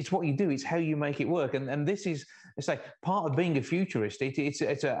 It's what you do. It's how you make it work. And this is, I say, part of being a futurist.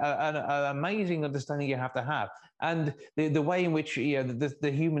 It's an amazing understanding you have to have, and the way in which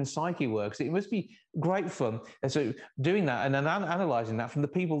the human psyche works. It must be great fun. And so doing that and then analysing that from the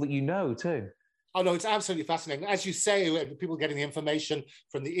people that you know too. Oh, no, it's absolutely fascinating. As you say, people getting the information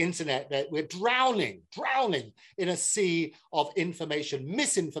from the internet, that we're drowning in a sea of information.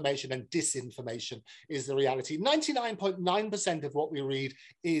 Misinformation and disinformation is the reality. 99.9% of what we read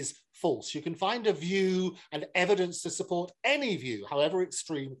is false. You can find a view and evidence to support any view, however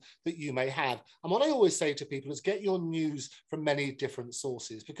extreme that you may have. And what I always say to people is get your news from many different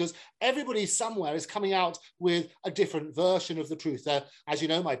sources, because everybody somewhere is coming out with a different version of the truth. As you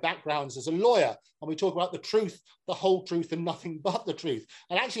know, my background is as a lawyer, and we talk about the truth, the whole truth, and nothing but the truth.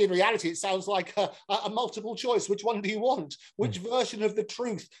 And actually, in reality, it sounds like a multiple choice. Which one do you want? Which version of the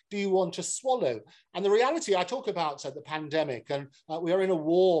truth do you want to swallow? And the reality, I talk about the pandemic, and we are in a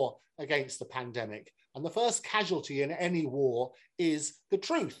war against the pandemic. And the first casualty in any war is the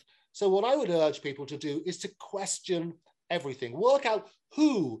truth. So what I would urge people to do is to question everything. Work out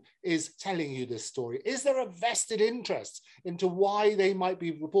who is telling you this story. Is there a vested interest into why they might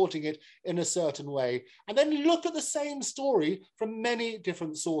be reporting it in a certain way? And then look at the same story from many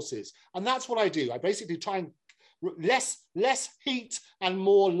different sources. And that's what I do. I basically try and less heat and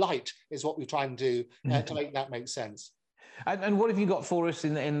more light is what we try and do to make that make sense. And what have you got for us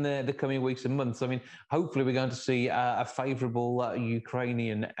in the coming weeks and months? I mean, hopefully we're going to see a favourable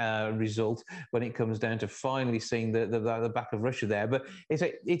Ukrainian result when it comes down to finally seeing the back of Russia there. But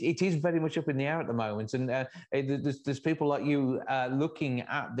it is very much up in the air at the moment. And there's people like you looking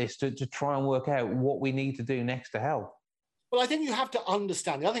at this to try and work out what we need to do next to help. Well, I think you have to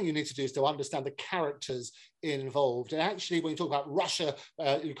understand, the other thing you need to do is to understand the characters involved. And actually, when you talk about Russia,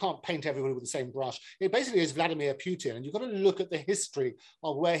 you can't paint everybody with the same brush. It basically is Vladimir Putin, and you've got to look at the history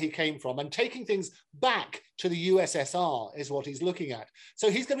of where he came from, and taking things back to the USSR is what he's looking at. So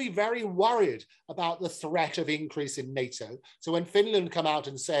he's going to be very worried about the threat of increase in NATO. So when Finland come out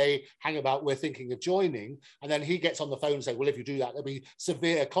and say, hang about, we're thinking of joining, and then he gets on the phone and say, well, if you do that, there'll be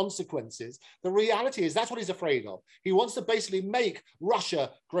severe consequences. The reality is that's what he's afraid of. He wants to basically make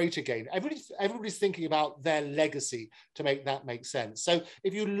Russia great again. Everybody's thinking about their legacy to make that make sense. So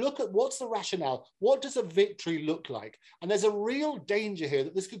if you look at what's the rationale, what does a victory look like? And there's a real danger here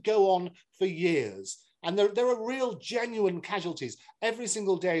that this could go on for years. And there are real genuine casualties. Every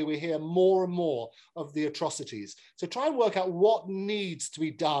single day we hear more and more of the atrocities. So try and work out what needs to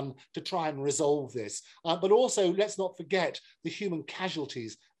be done to try and resolve this. But also, let's not forget the human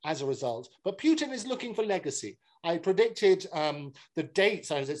casualties as a result. But Putin is looking for legacy. I predicted the date,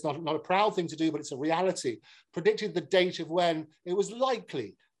 so it's not a proud thing to do, but it's a reality, predicted the date of when it was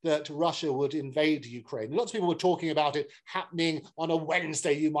likely that Russia would invade Ukraine. Lots of people were talking about it happening on a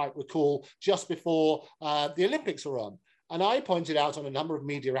Wednesday, you might recall, just before the Olympics were on. And I pointed out on a number of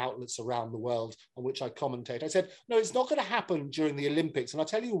media outlets around the world on which I commentate, I said, no, it's not going to happen during the Olympics. And I'll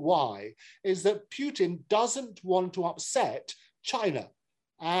tell you why, is that Putin doesn't want to upset China.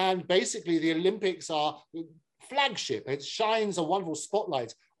 And basically the Olympics are flagship. It shines a wonderful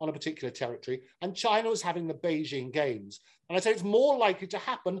spotlight on a particular territory, and China was having the Beijing Games. And I said it's more likely to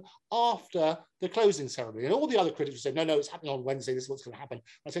happen after the closing ceremony. And all the other critics said, no, it's happening on Wednesday, this is what's going to happen.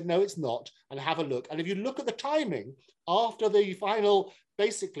 I said, no, it's not, and have a look. And if you look at the timing, after the final,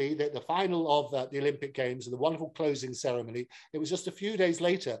 basically the final of the Olympic Games and the wonderful closing ceremony, it was just a few days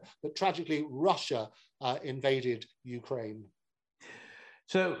later that tragically Russia invaded Ukraine.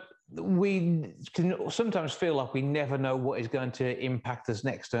 So we can sometimes feel like we never know what is going to impact us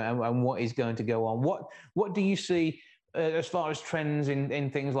next and what is going to go on. What do you see as far as trends in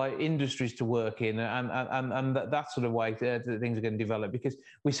things like industries to work in and that sort of way that things are going to develop? Because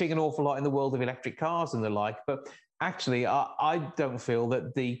we're seeing an awful lot in the world of electric cars and the like, but actually, I don't feel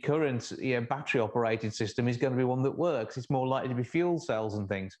that the current battery-operated system is going to be one that works. It's more likely to be fuel cells and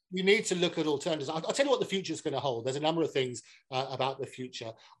things. You need to look at alternatives. I'll tell you what the future is going to hold. There's a number of things about the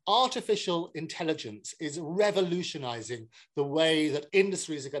future. Artificial intelligence is revolutionizing the way that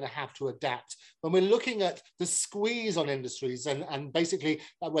industries are going to have to adapt. When we're looking at the squeeze on industries and basically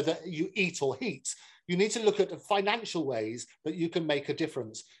whether you eat or heat, you need to look at financial ways that you can make a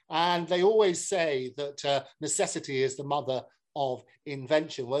difference. And they always say that necessity is the mother of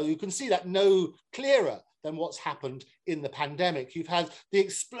invention. Well, you can see that no clearer than what's happened in the pandemic. You've had the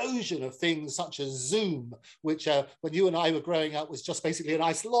explosion of things such as Zoom, which when you and I were growing up was just basically an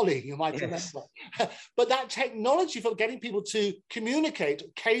ice lolly, you might remember. But that technology for getting people to communicate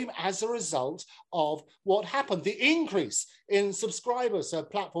came as a result of what happened. The increase in subscribers of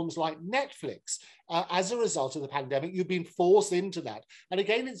platforms like Netflix as a result of the pandemic, you've been forced into that. And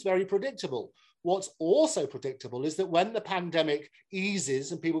again, it's very predictable. What's also predictable is that when the pandemic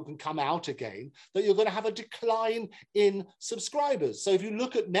eases and people can come out again, that you're going to have a decline in subscribers. So if you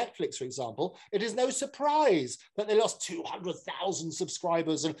look at Netflix, for example, it is no surprise that they lost 200,000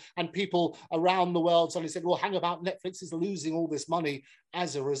 subscribers and people around the world suddenly said, well, hang about, Netflix is losing all this money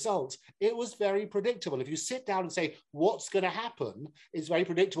as a result. It was very predictable. If you sit down and say, what's going to happen, it's very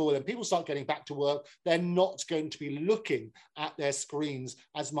predictable. When people start getting back to work, they're not going to be looking at their screens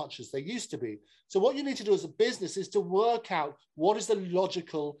as much as they used to be. So what you need to do as a business is to work out what is the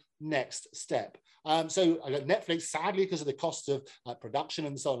logical next step. So Netflix, sadly, because of the cost of production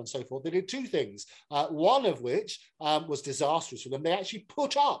and so on and so forth, they did two things. One of which was disastrous for them. They actually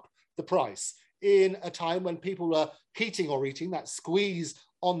put up the price in a time when people were heating or eating, that squeeze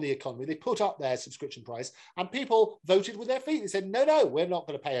on the economy. They put up their subscription price and people voted with their feet. They said, no, we're not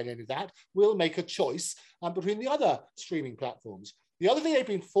going to pay any of that. We'll make a choice between the other streaming platforms. The other thing they've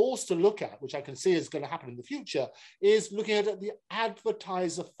been forced to look at, which I can see is going to happen in the future, is looking at the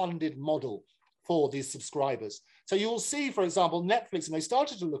advertiser-funded model for these subscribers. So you'll see, for example, Netflix, and they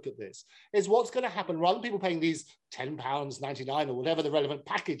started to look at this, is what's going to happen rather than people paying these £10.99 or whatever the relevant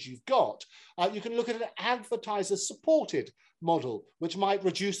package you've got, you can look at an advertiser-supported model, which might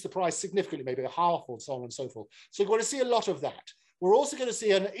reduce the price significantly, maybe a half or so on and so forth. So you're going to see a lot of that. We're also going to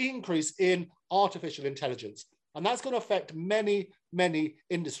see an increase in artificial intelligence. And that's going to affect many, many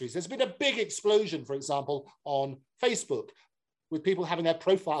industries. There's been a big explosion, for example, on Facebook, with people having their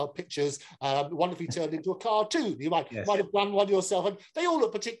profile pictures wonderfully turned into a cartoon. You might have done one yourself, and they all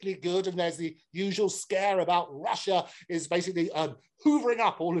look particularly good. And there's the usual scare about Russia is basically hoovering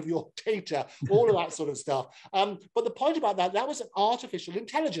up all of your data, all of that sort of stuff. But the point about that was an artificial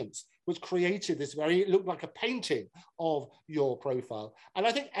intelligence which created this it looked like a painting of your profile. And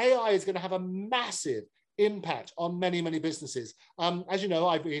I think AI is going to have a massive impact on many, many businesses. As you know,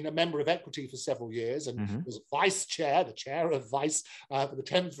 I've been a member of Equity for several years and was vice chair, the chair of vice for the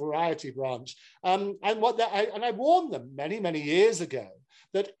Thames Variety branch. And I warned them many, many years ago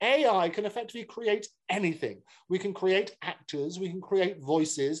that AI can effectively create anything. We can create actors, we can create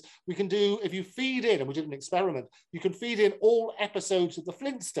voices, we can do, if you feed in, and we did an experiment, you can feed in all episodes of the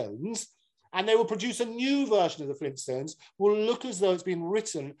Flintstones, and they will produce a new version of the Flintstones, will look as though it's been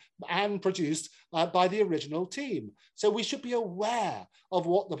written and produced by the original team. So we should be aware of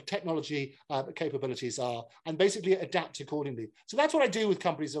what the technology capabilities are and basically adapt accordingly. So that's what I do with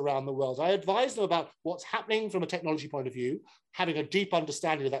companies around the world. I advise them about what's happening from a technology point of view, having a deep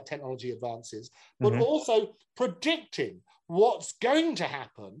understanding of that technology advances, but also predicting what's going to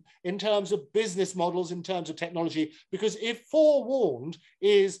happen in terms of business models, in terms of technology, because if forewarned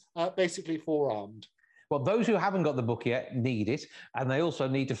is basically forearmed. Well, those who haven't got the book yet need it, and they also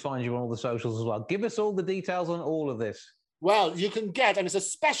need to find you on all the socials as well. Give us all the details on all of this. Well, you can get, and it's a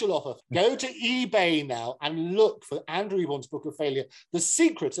special offer, go to eBay now and look for Andrew Eborn's Book of Failure, the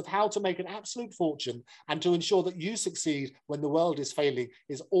secrets of how to make an absolute fortune and to ensure that you succeed when the world is failing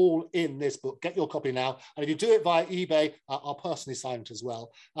is all in this book. Get your copy now. And if you do it via eBay, I'll personally sign it as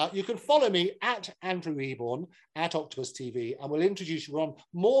well. You can follow me at Andrew Eborn, at Octopus TV, and we'll introduce you on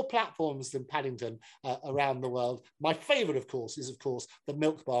more platforms than Paddington around the world. My favorite, of course, is, the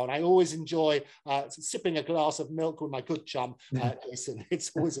Milk Bar. And I always enjoy sipping a glass of milk with my good chum, Jason.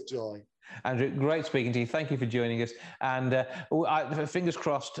 It's always a joy. Andrew, great speaking to you. Thank you for joining us. And fingers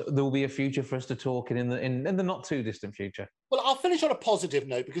crossed, there will be a future for us to talk in the not too distant future. Well, I'll finish on a positive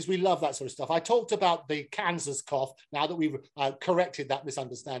note because we love that sort of stuff. I talked about the Kansas cough, now that we've corrected that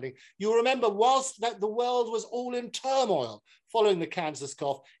misunderstanding. You'll remember, whilst that the world was all in turmoil following the Kansas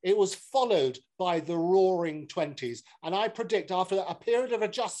cough, it was followed by the Roaring Twenties. And I predict after a period of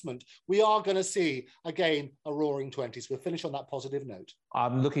adjustment, we are going to see, again, a Roaring Twenties. We'll finish on that positive note.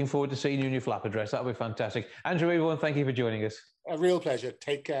 I'm looking forward to seeing you in your flapper dress. That'll be fantastic. Andrew Eborn, thank you for joining us. A real pleasure.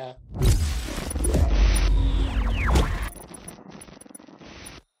 Take care.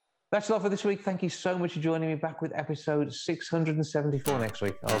 That's all for this week. Thank you so much for joining me. Back with episode 674 next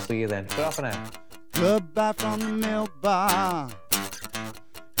week. I'll see you then. Bye for now. Goodbye from the milk bar.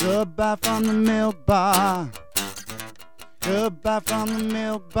 Goodbye from the milk bar. Goodbye from the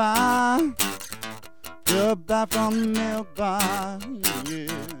milk bar. Goodbye from the milk bar. Yeah.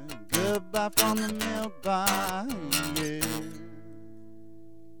 Goodbye from the milk bar. Yeah.